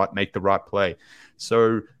going to make the right play.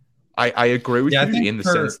 So I agree with you in the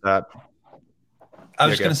sense that I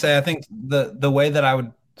was going to say, I think the way that I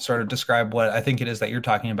would sort of describe what I think it is that you're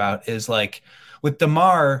talking about is like with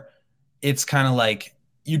DeMar, it's kind of like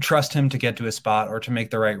you trust him to get to a spot or to make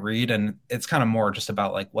the right read. And it's kind of more just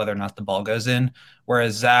about like whether or not the ball goes in.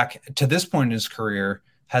 Whereas Zach, to this point in his career,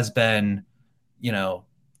 has been,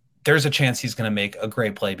 there's a chance he's going to make a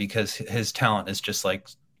great play because his talent is just like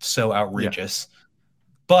so outrageous. Yeah.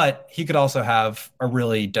 But he could also have a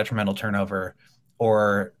really detrimental turnover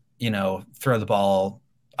or, throw the ball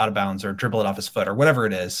out of bounds or dribble it off his foot or whatever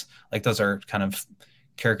it is. Like those are kind of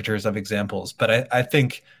caricatures of examples. But I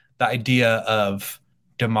think the idea of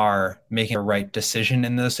DeMar making a right decision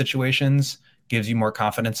in those situations gives you more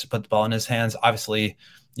confidence to put the ball in his hands. Obviously,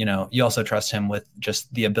 you also trust him with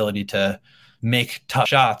just the ability to make tough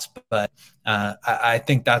shots. But I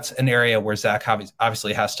think that's an area where Zach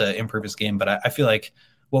obviously has to improve his game. But I feel like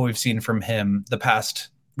what we've seen from him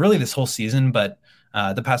really this whole season, but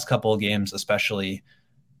the past couple of games especially,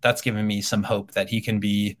 that's given me some hope that he can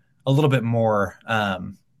be a little bit more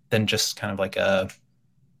than just kind of like a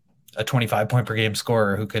 25 point per game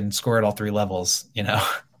scorer who can score at all three levels, Yeah.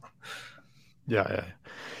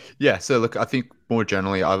 So look, I think more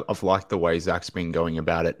generally, I've liked the way Zach's been going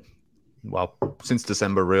about it. Well, since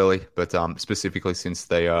December really, but specifically since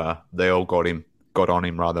they all got on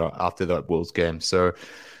him rather after that Wolves game. So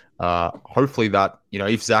hopefully that,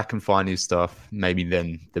 if Zach can find his stuff, maybe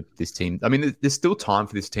then this team, I mean, there's still time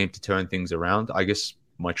for this team to turn things around. I guess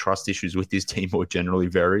my trust issues with this team more generally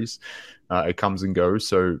varies. It comes and goes.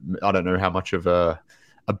 So I don't know how much of a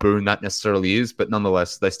boon that necessarily is, but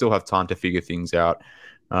nonetheless, they still have time to figure things out.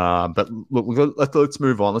 But look, let's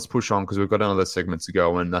move on. Let's push on because we've got another segment to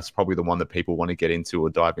go, and that's probably the one that people want to get into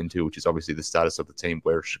or dive into, which is obviously the status of the team,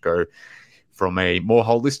 where it should go from a more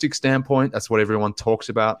holistic standpoint. That's what everyone talks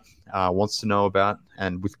about, wants to know about,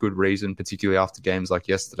 and with good reason, particularly after games like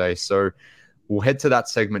yesterday. So we'll head to that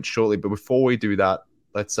segment shortly. But before we do that,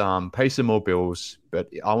 let's pay some more bills. But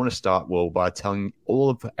I want to start, Will, by telling all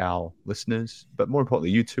of our listeners, but more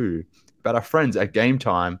importantly, you too, about our friends at Game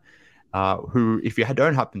Time, who, if you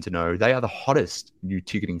don't happen to know, they are the hottest new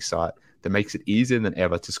ticketing site that makes it easier than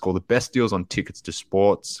ever to score the best deals on tickets to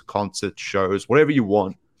sports, concerts, shows, whatever you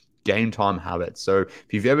want. Game Time have it. So if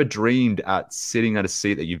you've ever dreamed at sitting at a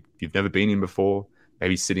seat that you've never been in before,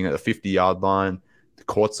 maybe sitting at the 50-yard line, the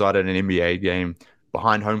courtside at an NBA game,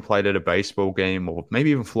 behind home plate at a baseball game, or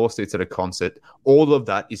maybe even floor seats at a concert, all of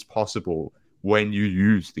that is possible when you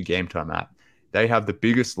use the Game Time app. They have the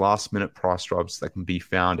biggest last-minute price drops that can be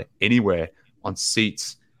found anywhere on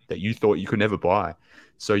seats that you thought you could never buy.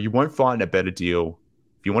 So you won't find a better deal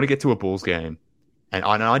if you want to get to a Bulls game. And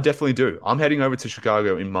I definitely do. I'm heading over to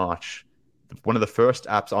Chicago in March. One of the first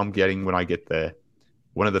apps I'm getting when I get there.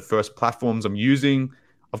 One of the first platforms I'm using.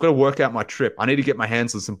 I've got to work out my trip. I need to get my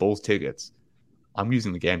hands on some Bulls tickets. I'm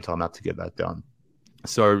using the Game Time app to get that done.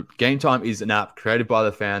 So Game Time is an app created by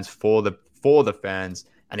the fans for the fans,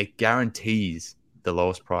 and it guarantees the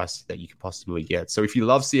lowest price that you can possibly get. So if you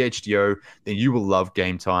love CHGO, then you will love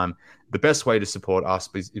Game Time. The best way to support us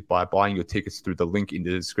is by buying your tickets through the link in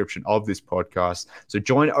the description of this podcast. So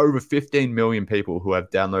join over 15 million people who have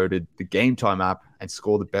downloaded the Game Time app and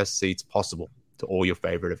score the best seats possible to all your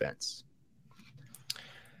favorite events.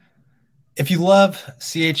 If you love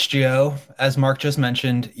CHGO, as Mark just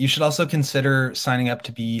mentioned, you should also consider signing up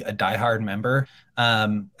to be a diehard member.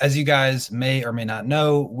 As you guys may or may not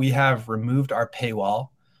know, we have removed our paywall,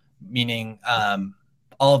 meaning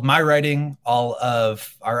all of my writing, all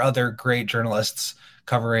of our other great journalists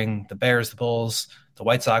covering the Bears, the Bulls, the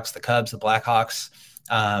White Sox, the Cubs, the Blackhawks,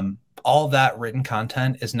 all that written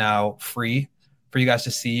content is now free for you guys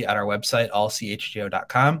to see at our website,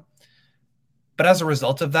 allchgo.com. But as a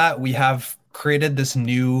result of that, we have created this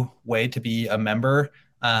new way to be a member,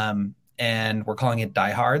 and we're calling it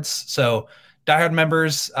Diehards. So Diehard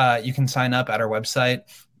members, you can sign up at our website.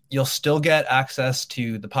 You'll still get access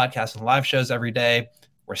to the podcast and live shows every day.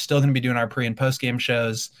 We're still going to be doing our pre and post game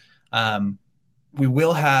shows. We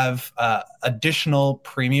will have additional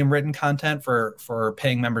premium written content for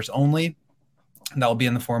paying members only. And that will be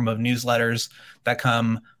in the form of newsletters that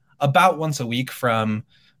come about once a week from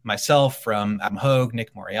myself, from Adam Hogue,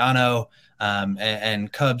 Nick Moriano,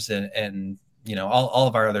 and Cubs and all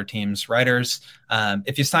of our other teams writers.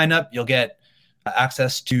 If you sign up, you'll get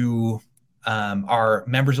access to our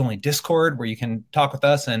members only Discord where you can talk with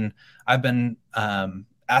us. And I've been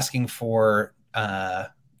asking for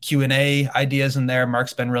Q&A ideas in there.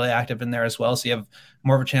 Mark's been really active in there as well. So you have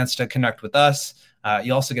more of a chance to connect with us.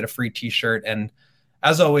 You also get a free t-shirt. And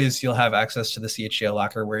as always, you'll have access to the CHGO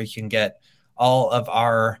locker where you can get all of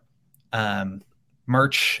our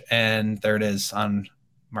merch. And there it is on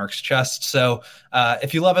Mark's chest. So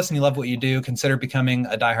if you love us and you love what you do, consider becoming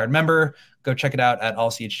a diehard member. Go check it out at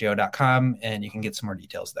allchgo.com and you can get some more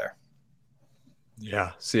details there.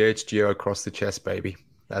 Yeah, CHGO across the chest, baby.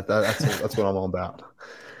 That's what I'm all about.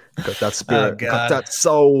 Got that spirit, got that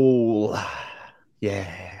soul.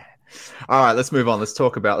 Yeah. All right, let's move on. Let's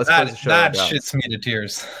talk about. That shits me to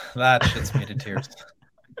tears. That shits me to tears.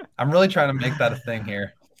 I'm really trying to make that a thing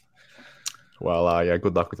here. Well, yeah.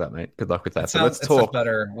 Good luck with that, mate. Good luck with that. So let's talk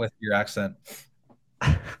better with your accent.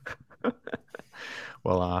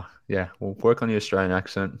 Well, yeah, we'll work on your Australian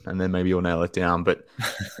accent, and then maybe you'll nail it down. But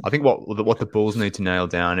I think what the Bulls need to nail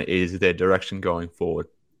down is their direction going forward,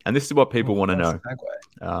 and this is what people want to know.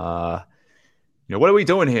 What are we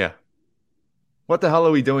doing here? What the hell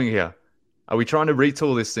are we doing here? Are we trying to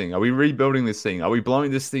retool this thing? Are we rebuilding this thing? Are we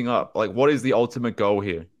blowing this thing up? Like, what is the ultimate goal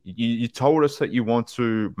here? You told us that you want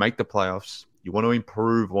to make the playoffs. You want to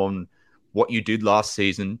improve on what you did last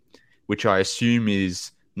season, which I assume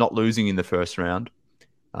is not losing in the first round.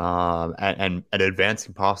 And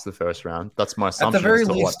advancing past the first round. That's my assumption. At the very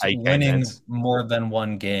least, winning more than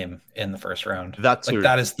one game in the first round. That too.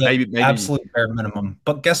 That is the absolute bare minimum.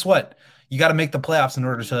 But guess what? You got to make the playoffs in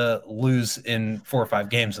order to lose in 4 or 5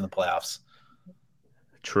 games in the playoffs.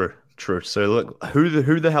 True. So look, who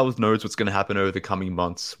the hell knows what's going to happen over the coming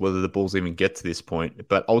months, whether the Bulls even get to this point.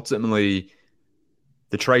 But ultimately,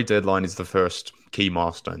 the trade deadline is the first key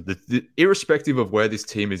milestone. Irrespective of where this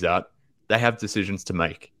team is at, they have decisions to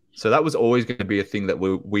make. So that was always going to be a thing that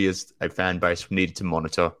we as a fan base needed to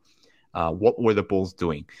monitor. What were the Bulls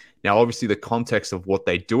doing? Now, obviously, the context of what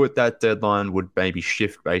they do at that deadline would maybe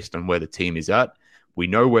shift based on where the team is at. We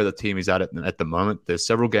know where the team is at the moment. There's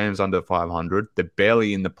several games under 500. They're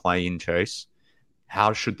barely in the play-in chase.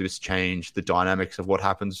 How should this change the dynamics of what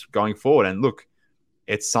happens going forward? And look,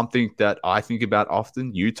 it's something that I think about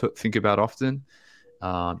often. You think about often.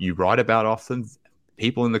 You write about often.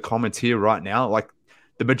 People in the comments here right now, like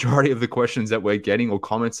the majority of the questions that we're getting or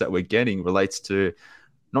comments that we're getting relates to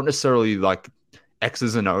not necessarily like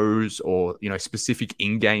X's and O's or, specific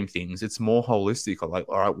in-game things. It's more holistic. Like,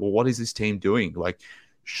 all right, well, what is this team doing? Like,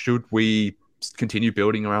 should we continue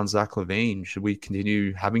building around Zach LaVine? Should we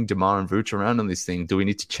continue having DeMar and Vooch around on this thing? Do we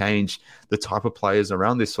need to change the type of players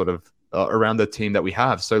around this sort of, around the team that we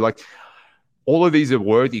have? So like all of these are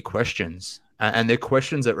worthy questions. And they're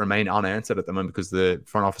questions that remain unanswered at the moment because the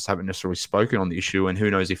front office haven't necessarily spoken on the issue, and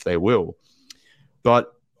who knows if they will.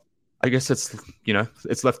 But I guess it's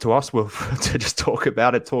left to us to just talk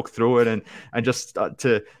about it, talk through it, and just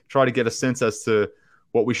to try to get a sense as to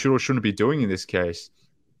what we should or shouldn't be doing in this case.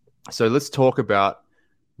 So let's talk about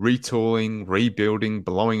retooling, rebuilding,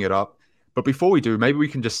 blowing it up. But before we do, maybe we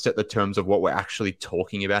can just set the terms of what we're actually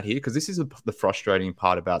talking about here, because this is the frustrating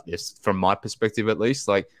part about this, from my perspective at least.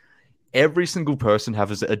 Like, every single person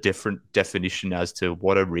has a different definition as to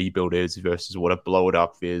what a rebuild is versus what a blow it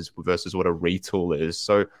up is versus what a retool is.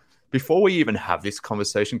 So before we even have this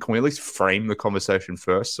conversation, can we at least frame the conversation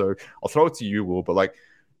first? So I'll throw it to you, Will, but like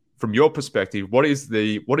from your perspective, what is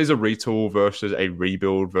a retool versus a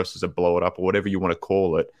rebuild versus a blow it up or whatever you want to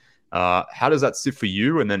call it? How does that sit for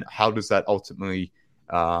you? And then how does that ultimately,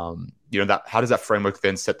 how does that framework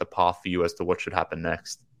then set the path for you as to what should happen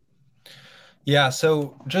next? Yeah,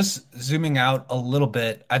 so just zooming out a little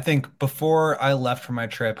bit, I think before I left for my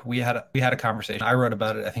trip, we had a conversation. I wrote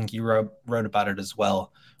about it. I think you wrote about it as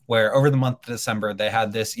well, where over the month of December, they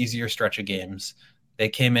had this easier stretch of games. They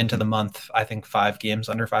came into the month, I think 5 games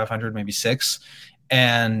under 500, maybe 6.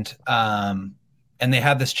 And they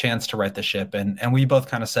had this chance to right the ship. And we both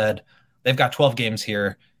kind of said, they've got 12 games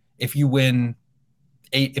here. If you win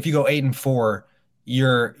 8, if you go 8-4,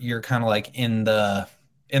 you're kind of like in the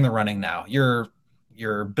running now. You're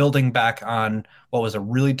building back on what was a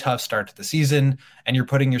really tough start to the season, and you're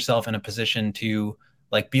putting yourself in a position to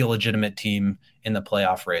like be a legitimate team in the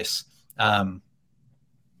playoff race.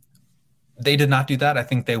 They did not do that. I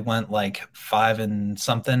think they went like 5 and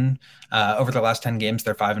something over the last 10 games.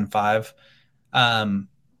 They're 5-5.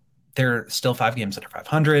 They're still 5 games under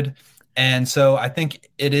 500. And so I think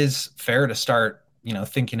it is fair to start,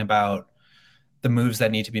 thinking about the moves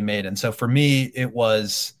that need to be made. And so for me, it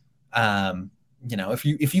was,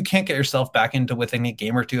 if you can't get yourself back into within a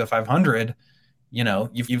game or two of 500,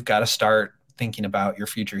 you've got to start thinking about your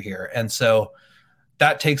future here. And so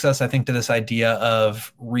that takes us, I think, to this idea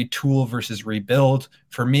of retool versus rebuild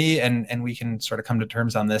for me. And we can sort of come to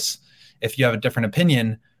terms on this if you have a different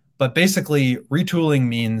opinion. But basically, retooling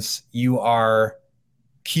means you are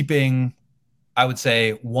keeping, I would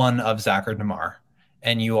say, one of Zach or DeMar,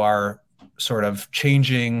 and you are sort of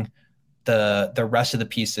changing the rest of the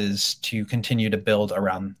pieces to continue to build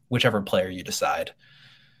around whichever player you decide.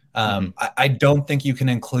 I don't think you can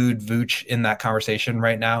include Vooch in that conversation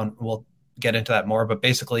right now, and we'll get into that more. But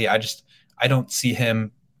basically, I don't see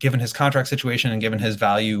him, given his contract situation and given his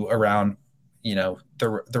value around,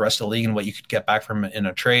 the rest of the league and what you could get back from in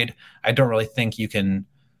a trade. I don't really think you can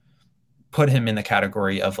put him in the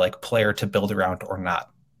category of like player to build around or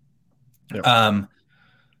not. Yep.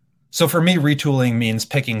 So for me, retooling means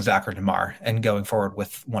picking Zach or DeMar and going forward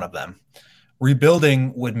with one of them.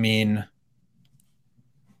 Rebuilding would mean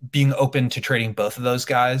being open to trading both of those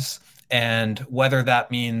guys, and whether that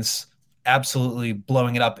means absolutely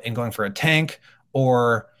blowing it up and going for a tank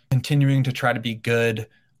or continuing to try to be good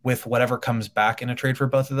with whatever comes back in a trade for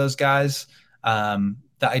both of those guys. The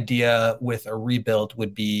idea with a rebuild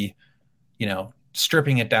would be,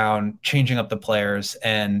 stripping it down, changing up the players,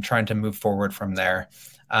 and trying to move forward from there.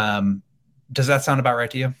 Does that sound about right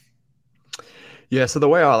to you? Yeah. So the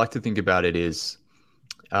way I like to think about it is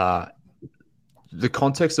the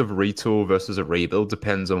context of retool versus a rebuild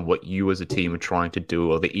depends on what you as a team are trying to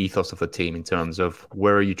do, or the ethos of the team in terms of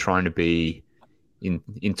where are you trying to be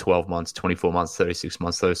in 12 months, 24 months, 36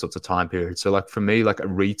 months, those sorts of time periods. So like for me, like a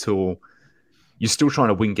retool, you're still trying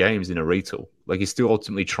to win games in a retool. Like you're still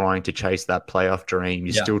ultimately trying to chase that playoff dream.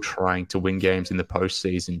 You're still trying to win games in the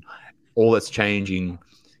postseason. All that's changing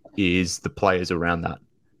is the players around that.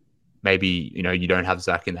 Maybe, you don't have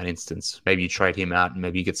Zach in that instance. Maybe you trade him out and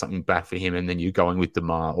maybe you get something back for him and then you're going with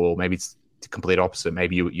DeMar. Or maybe it's the complete opposite.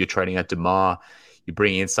 Maybe you're trading out DeMar, you're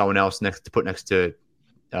bringing in someone else to put next to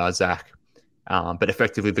Zach. But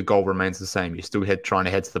effectively the goal remains the same. You're still trying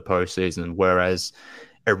to head to the postseason, whereas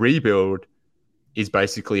a rebuild is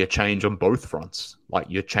basically a change on both fronts. Like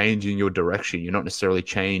you're changing your direction. You're not necessarily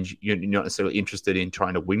interested in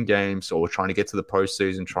trying to win games or trying to get to the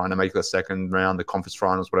postseason, trying to make the second round, the conference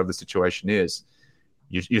finals, whatever the situation is.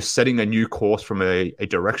 You're setting a new course from a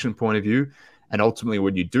direction point of view. And ultimately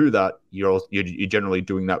when you do that, you're generally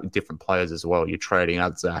doing that with different players as well. You're trading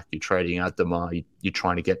out Zach, you're trading out DeMar, you're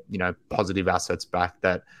trying to get, positive assets back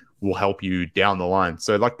that will help you down the line.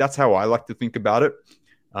 So like, that's how I like to think about it.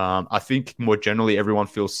 I think more generally everyone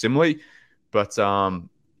feels similarly, but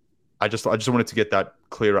I just wanted to get that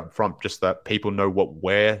clear up front, just that people know what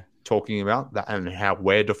we're talking about and how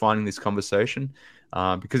we're defining this conversation,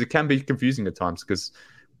 because it can be confusing at times because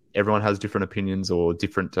everyone has different opinions or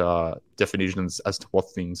different definitions as to what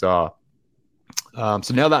things are.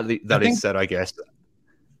 So now that is said, I guess.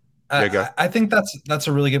 I think that's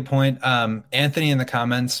a really good point. Anthony in the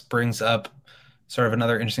comments brings up sort of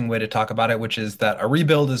another interesting way to talk about it, which is that a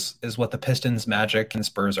rebuild is what the Pistons, Magic, and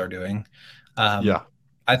Spurs are doing.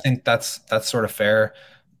 I think that's sort of fair.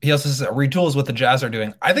 He also says a retool is what the Jazz are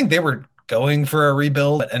doing. I think they were going for a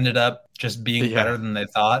rebuild, but ended up just being better than they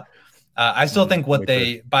thought. I still think what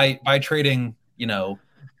they by trading, Bojan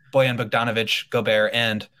Bogdanovic, Gobert,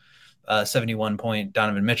 and 71-point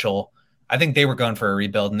Donovan Mitchell, I think they were going for a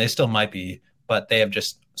rebuild, and they still might be, but they have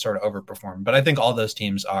just sort of overperformed. But I think all those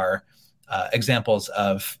teams are examples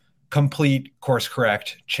of complete course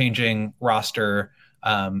correct, changing roster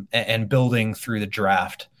and building through the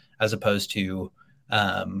draft, as opposed to,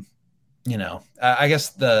 I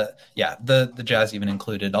guess the Jazz even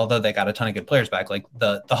included, although they got a ton of good players back. Like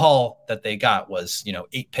the haul that they got was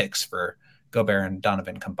 8 picks for Gobert and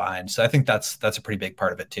Donovan combined. So I think that's a pretty big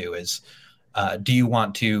part of it too. Is do you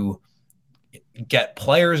want to get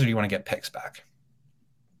players or do you want to get picks back?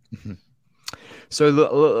 Mm-hmm. So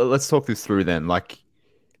let's talk this through then. Like,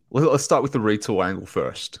 let's start with the retool angle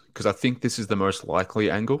first, because I think this is the most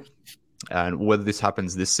likely angle. And whether this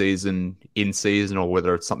happens this season, in season, or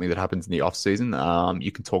whether it's something that happens in the off season,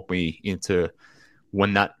 you can talk me into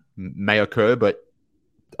when that may occur. But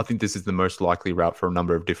I think this is the most likely route for a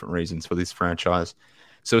number of different reasons for this franchise.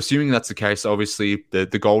 So assuming that's the case, obviously the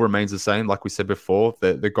goal remains the same. Like we said before,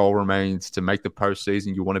 the goal remains to make the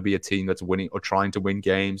postseason. You want to be a team that's winning or trying to win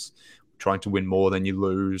games, trying to win more than you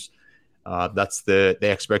lose. That's the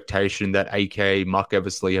expectation that AK, Mark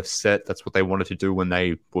Eversley have set. That's what they wanted to do when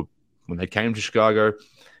they came to Chicago.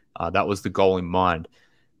 That was the goal in mind.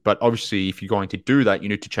 But obviously, if you're going to do that, you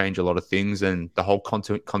need to change a lot of things, and the whole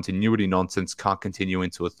continuity nonsense can't continue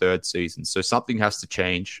into a third season. So something has to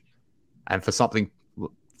change, and for something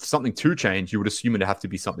to change, you would assume it have to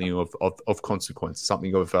be something of consequence,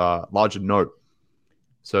 something of larger note.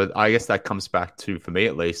 So I guess that comes back to, for me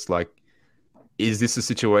at least, like, is this a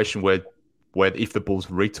situation where if the Bulls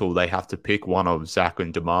retool, they have to pick one of Zach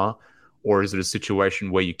and DeMar, or is it a situation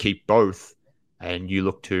where you keep both and you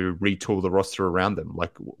look to retool the roster around them?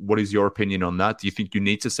 Like, what is your opinion on that? Do you think you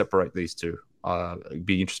need to separate these two? I'd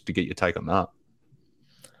be interested to get your take on that.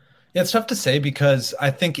 Yeah, it's tough to say because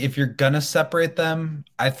I think if you're going to separate them,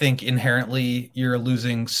 I think inherently you're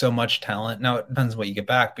losing so much talent. Now, it depends on what you get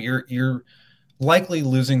back, but you're likely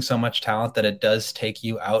losing so much talent that it does take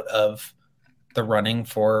you out of the running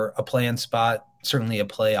for a play-in spot, certainly a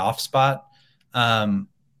playoff spot.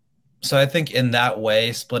 So I think in that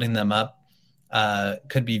way, splitting them up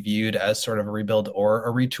could be viewed as sort of a rebuild or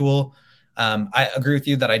a retool. I agree with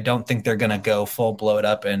you that I don't think they're going to go full blow it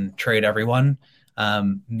up and trade everyone.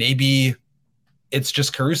 Maybe it's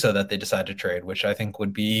just Caruso that they decide to trade, which I think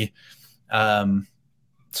would be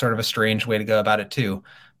sort of a strange way to go about it too.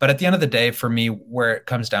 But at the end of the day, for me, where it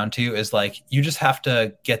comes down to is like, you just have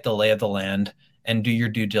to get the lay of the land and do your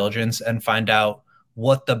due diligence and find out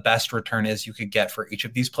what the best return is you could get for each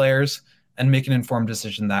of these players and make an informed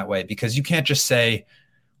decision that way. Because you can't just say,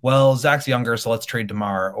 well, Zach's younger, so let's trade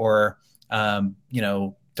DeMar, or,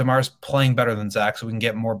 DeMar's playing better than Zach, so we can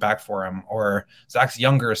get more back for him, or Zach's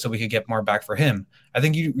younger, so we could get more back for him. I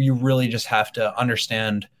think you really just have to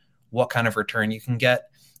understand what kind of return you can get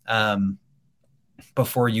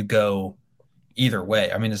before you go either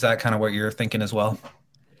way. I mean, is that kind of what you're thinking as well?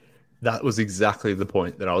 That was exactly the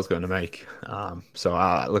point that I was going to make.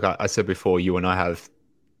 Look, I said before, you and I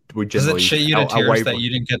does it shit you to tears that you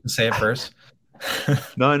didn't get to say it first?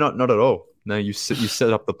 No, not at all. No, you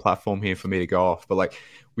set up the platform here for me to go off. But like,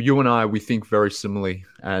 you and I, we think very similarly.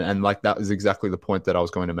 And like, that was exactly the point that I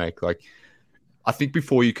was going to make. Like, I think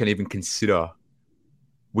before you can even consider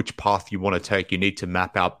which path you want to take, you need to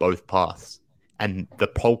map out both paths. And the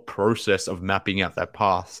whole process of mapping out that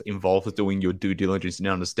path involves doing your due diligence and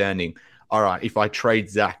understanding, all right, if I trade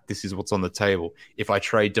Zach, this is what's on the table. If I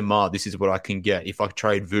trade DeMar, this is what I can get. If I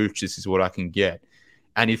trade Vooch, this is what I can get.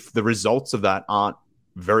 And if the results of that aren't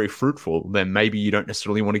very fruitful, then maybe you don't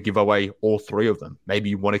necessarily want to give away all three of them. Maybe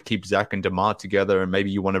you want to keep Zach and DeMar together, and maybe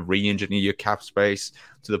you want to re-engineer your cap space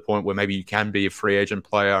to the point where maybe you can be a free agent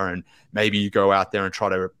player, and maybe you go out there and try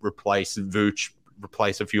to replace Vooch,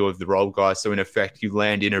 replace a few of the role guys. So in effect, you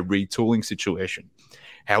land in a retooling situation.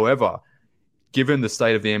 However, given the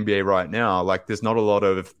state of the NBA right now, like, there's not a lot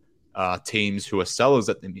of teams who are sellers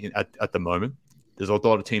at the moment. There's a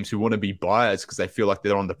lot of teams who want to be buyers because they feel like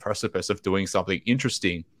they're on the precipice of doing something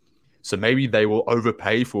interesting. So maybe they will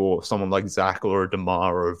overpay for someone like Zach or a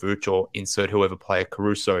DeMar or a Vooch, or insert whoever player,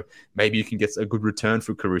 Caruso. Maybe you can get a good return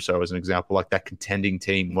for Caruso as an example, like that contending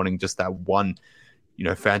team wanting just that one,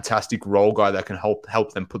 fantastic role guy that can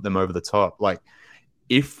help them put them over the top. Like,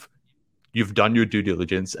 if you've done your due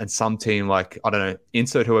diligence and some team, like, I don't know,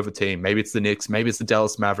 insert whoever team, maybe it's the Knicks, maybe it's the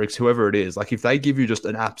Dallas Mavericks, whoever it is, like, if they give you just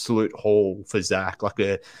an absolute haul for Zach,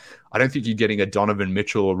 I don't think you're getting a Donovan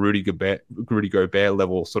Mitchell or Rudy Gobert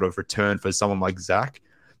level sort of return for someone like Zach.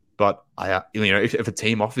 But if a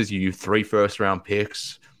team offers you 3 first-round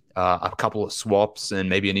picks, a couple of swaps, and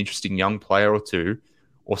maybe an interesting young player or two,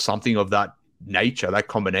 or something of that nature, that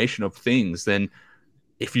combination of things, then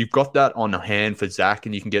if you've got that on hand for Zach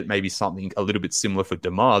and you can get maybe something a little bit similar for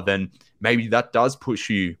DeMar, then maybe that does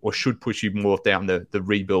push you, or should push you, more down the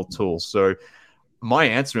rebuild tool. So my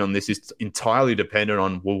answer on this is entirely dependent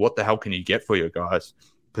on, well, what the hell can you get for your guys?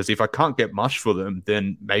 Because if I can't get much for them,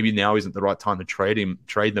 then maybe now isn't the right time to trade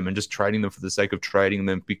them, and just trading them for the sake of trading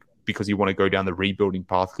them because you want to go down the rebuilding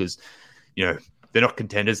path because, they're not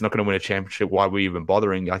contenders, not going to win a championship. Why are we even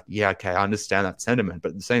bothering? Like, yeah, okay, I understand that sentiment. But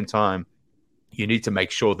at the same time, you need to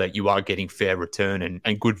make sure that you are getting fair return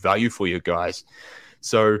and good value for your guys.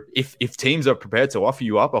 So if teams are prepared to offer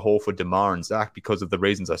you up a haul for DeMar and Zach because of the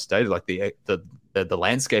reasons I stated, like the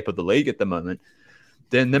landscape of the league at the moment,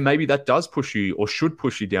 then maybe that does push you, or should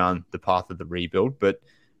push you, down the path of the rebuild. But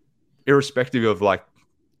irrespective of like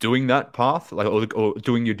doing that path, like or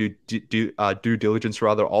doing your due diligence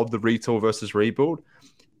rather of the retool versus rebuild,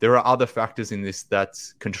 there are other factors in this that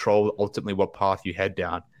control ultimately what path you head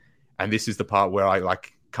down. And this is the part where I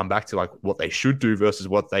like come back to like what they should do versus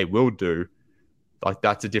what they will do. Like,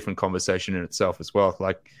 that's a different conversation in itself as well.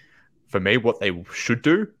 Like, for me, what they should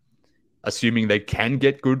do, assuming they can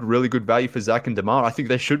get really good value for Zach and DeMar, I think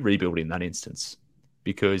they should rebuild in that instance.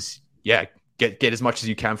 Because, yeah, get as much as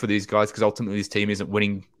you can for these guys, because ultimately this team isn't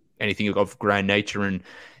winning anything of grand nature. And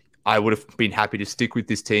I would have been happy to stick with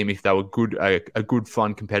this team if they were good, a good,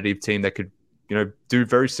 fun, competitive team that could, do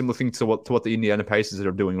very similar things to what the Indiana Pacers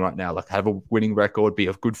are doing right now. Like have a winning record, be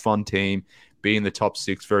a good, fun team, be in the top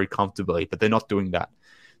 6 very comfortably. But they're not doing that.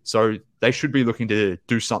 So they should be looking to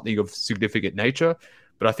do something of significant nature.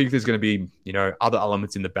 But I think there's going to be, other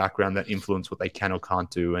elements in the background that influence what they can or can't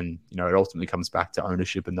do. And, it ultimately comes back to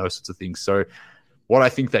ownership and those sorts of things. So what I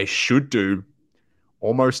think they should do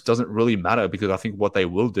almost doesn't really matter, because I think what they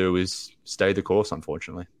will do is stay the course,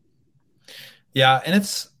 unfortunately. Yeah, and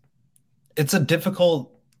it's a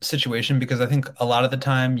difficult situation because I think a lot of the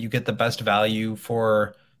time you get the best value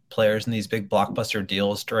for players in these big blockbuster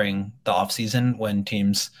deals during the offseason when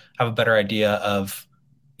teams have a better idea of,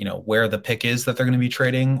 where the pick is that they're going to be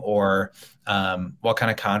trading, or what kind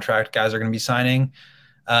of contract guys are going to be signing.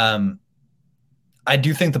 I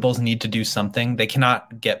do think the Bulls need to do something. They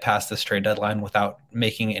cannot get past this trade deadline without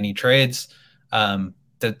making any trades. That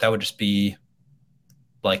would just be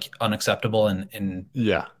like unacceptable and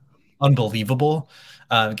unbelievable,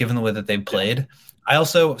 given the way that they've played. Yeah. I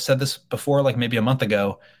also said this before, like maybe a month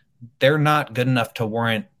ago, they're not good enough to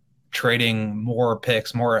warrant trading more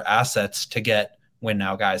picks, more assets to get win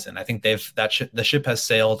now guys in. I think the ship has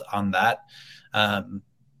sailed on that.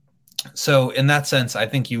 So in that sense, I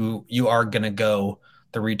think you are going to go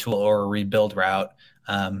the retool or rebuild route.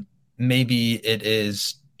 Maybe it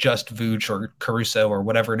is just Vooch or Caruso or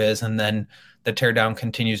whatever it is, and then the teardown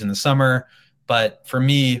continues in the summer. But for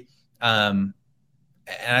me, and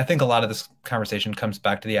I think a lot of this conversation comes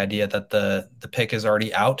back to the idea that the pick is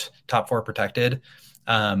already out, top 4 protected.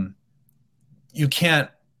 You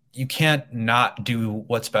can't not do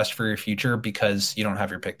what's best for your future because you don't have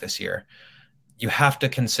your pick this year. You have to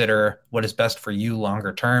consider what is best for you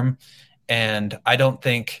longer term. And I don't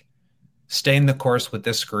think staying the course with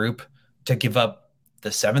this group to give up the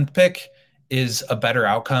 7th pick is a better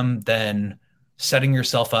outcome than setting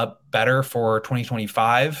yourself up better for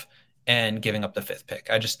 2025 and giving up the 5th pick.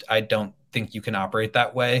 I don't think you can operate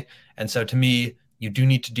that way. And so to me, you do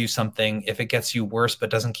need to do something. If it gets you worse but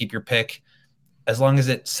doesn't keep your pick, as long as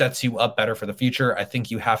it sets you up better for the future, I think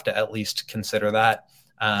you have to at least consider that.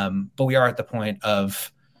 But we are at the point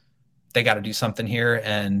of they got to do something here,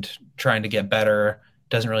 and trying to get better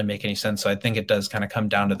doesn't really make any sense. So I think it does kind of come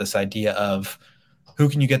down to this idea of who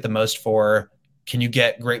can you get the most for? Can you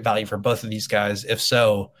get great value for both of these guys? If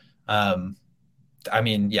so, the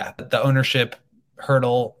ownership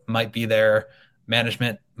hurdle might be there.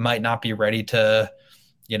 Management might not be ready to,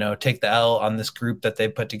 take the L on this group that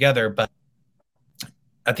they've put together. But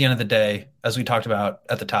at the end of the day, as we talked about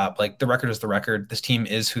at the top, like the record is the record. This team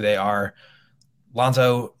is who they are.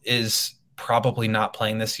 Lonzo is probably not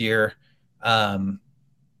playing this year.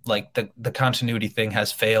 Like the continuity thing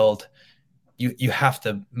has failed. You have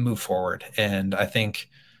to move forward. And I think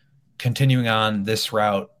continuing on this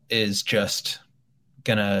route is just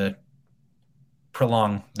going to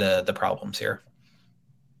prolong the problems here.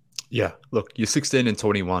 Yeah. Look, you're 16 and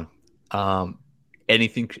 21.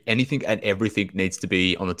 Anything and everything needs to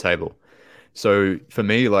be on the table. So for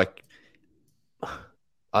me, like,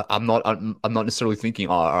 I'm not necessarily thinking,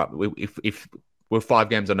 if we're 5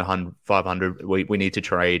 games under 500, we need to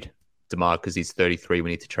trade DeMar because he's 33.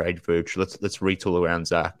 We need to trade Vooch. Let's retool around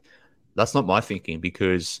Zach. That's not my thinking,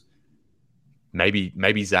 because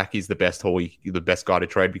maybe Zach is the best guy to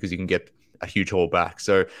trade because you can get a huge haul back.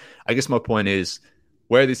 So I guess my point is,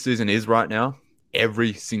 where this season is right now,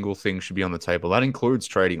 every single thing should be on the table. That includes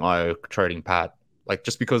trading Ayo, trading Pat. Like,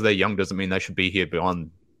 just because they're young doesn't mean they should be here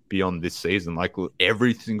beyond this season. Like,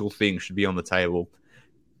 every single thing should be on the table.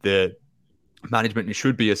 The management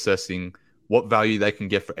should be assessing what value they can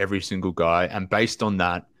get for every single guy, and based on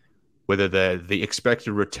that, whether the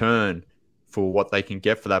expected return for what they can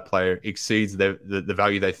get for that player exceeds the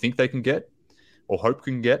value they think they can get or hope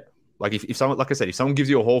can get. Like, if someone, like I said, if someone gives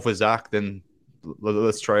you a haul for Zach, then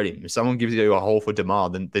let's trade him. If someone gives you a haul for DeMar,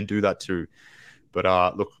 then do that too. But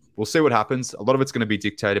look, we'll see what happens. A lot of it's going to be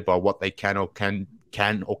dictated by what they can or can't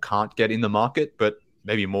get in the market, but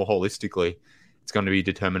maybe more holistically, it's going to be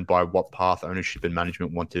determined by what path ownership and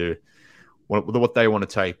management what they want to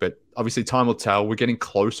take. But obviously, time will tell. We're getting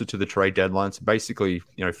closer to the trade deadline, so basically,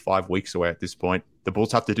 5 weeks away at this point. The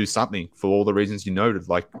Bulls have to do something for all the reasons you noted,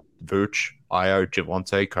 like Vooch, Ayo,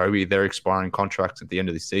 Javonte, Kobe. They're expiring contracts at the end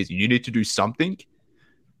of the season. You need to do something,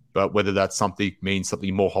 but whether that something means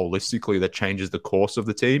something more holistically that changes the course of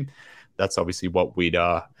the team, that's obviously what we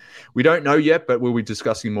don't know yet, but we'll be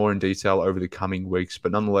discussing more in detail over the coming weeks.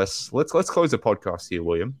 But nonetheless, let's close the podcast here,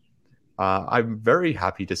 William. I'm very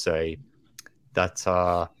happy to say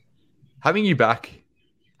that having you back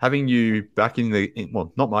having you back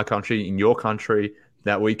well, not my country, in your country,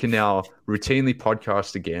 that we can now routinely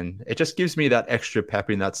podcast again. It just gives me that extra pep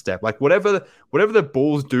in that step. Like whatever the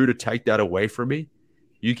Bulls do to take that away from me,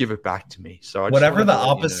 you give it back to me. So whatever the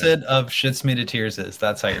opposite of shits me to tears is,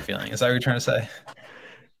 that's how you're feeling. Is that what you're trying to say?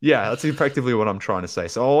 Yeah, that's effectively what I'm trying to say.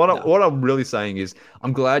 So what I'm really saying is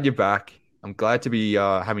I'm glad you're back. I'm glad to be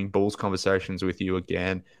having Bulls conversations with you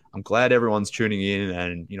again. I'm glad everyone's tuning in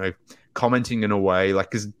and, commenting in a way,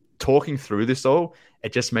 like, because talking through this all,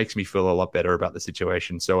 it just makes me feel a lot better about the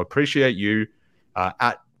situation. So appreciate you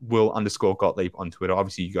at Will_Gottlieb on Twitter.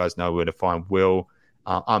 Obviously, you guys know where to find Will.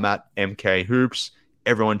 I'm at MK Hoops.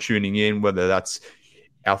 Everyone tuning in, whether that's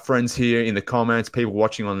our friends here in the comments, people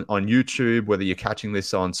watching on YouTube, whether you're catching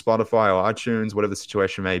this on Spotify or iTunes, whatever the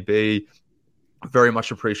situation may be. Very much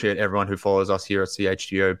appreciate everyone who follows us here at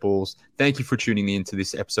CHGO Bulls. Thank you for tuning in to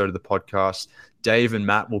this episode of the podcast. Dave and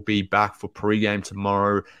Matt will be back for pregame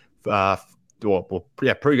tomorrow. Pregame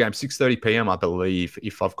 6:30 p.m. I believe,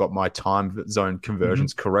 if I've got my time zone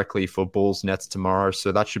conversions correctly, for Bulls Nets tomorrow.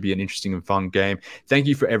 So that should be an interesting and fun game. Thank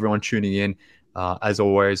you for everyone tuning in. As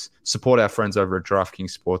always, support our friends over at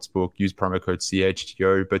DraftKings Sportsbook. Use promo code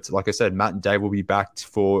CHGO. But like I said, Matt and Dave will be back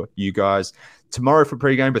for you guys tomorrow for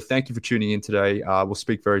pregame. But thank you for tuning in today. We'll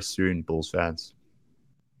speak very soon, Bulls fans.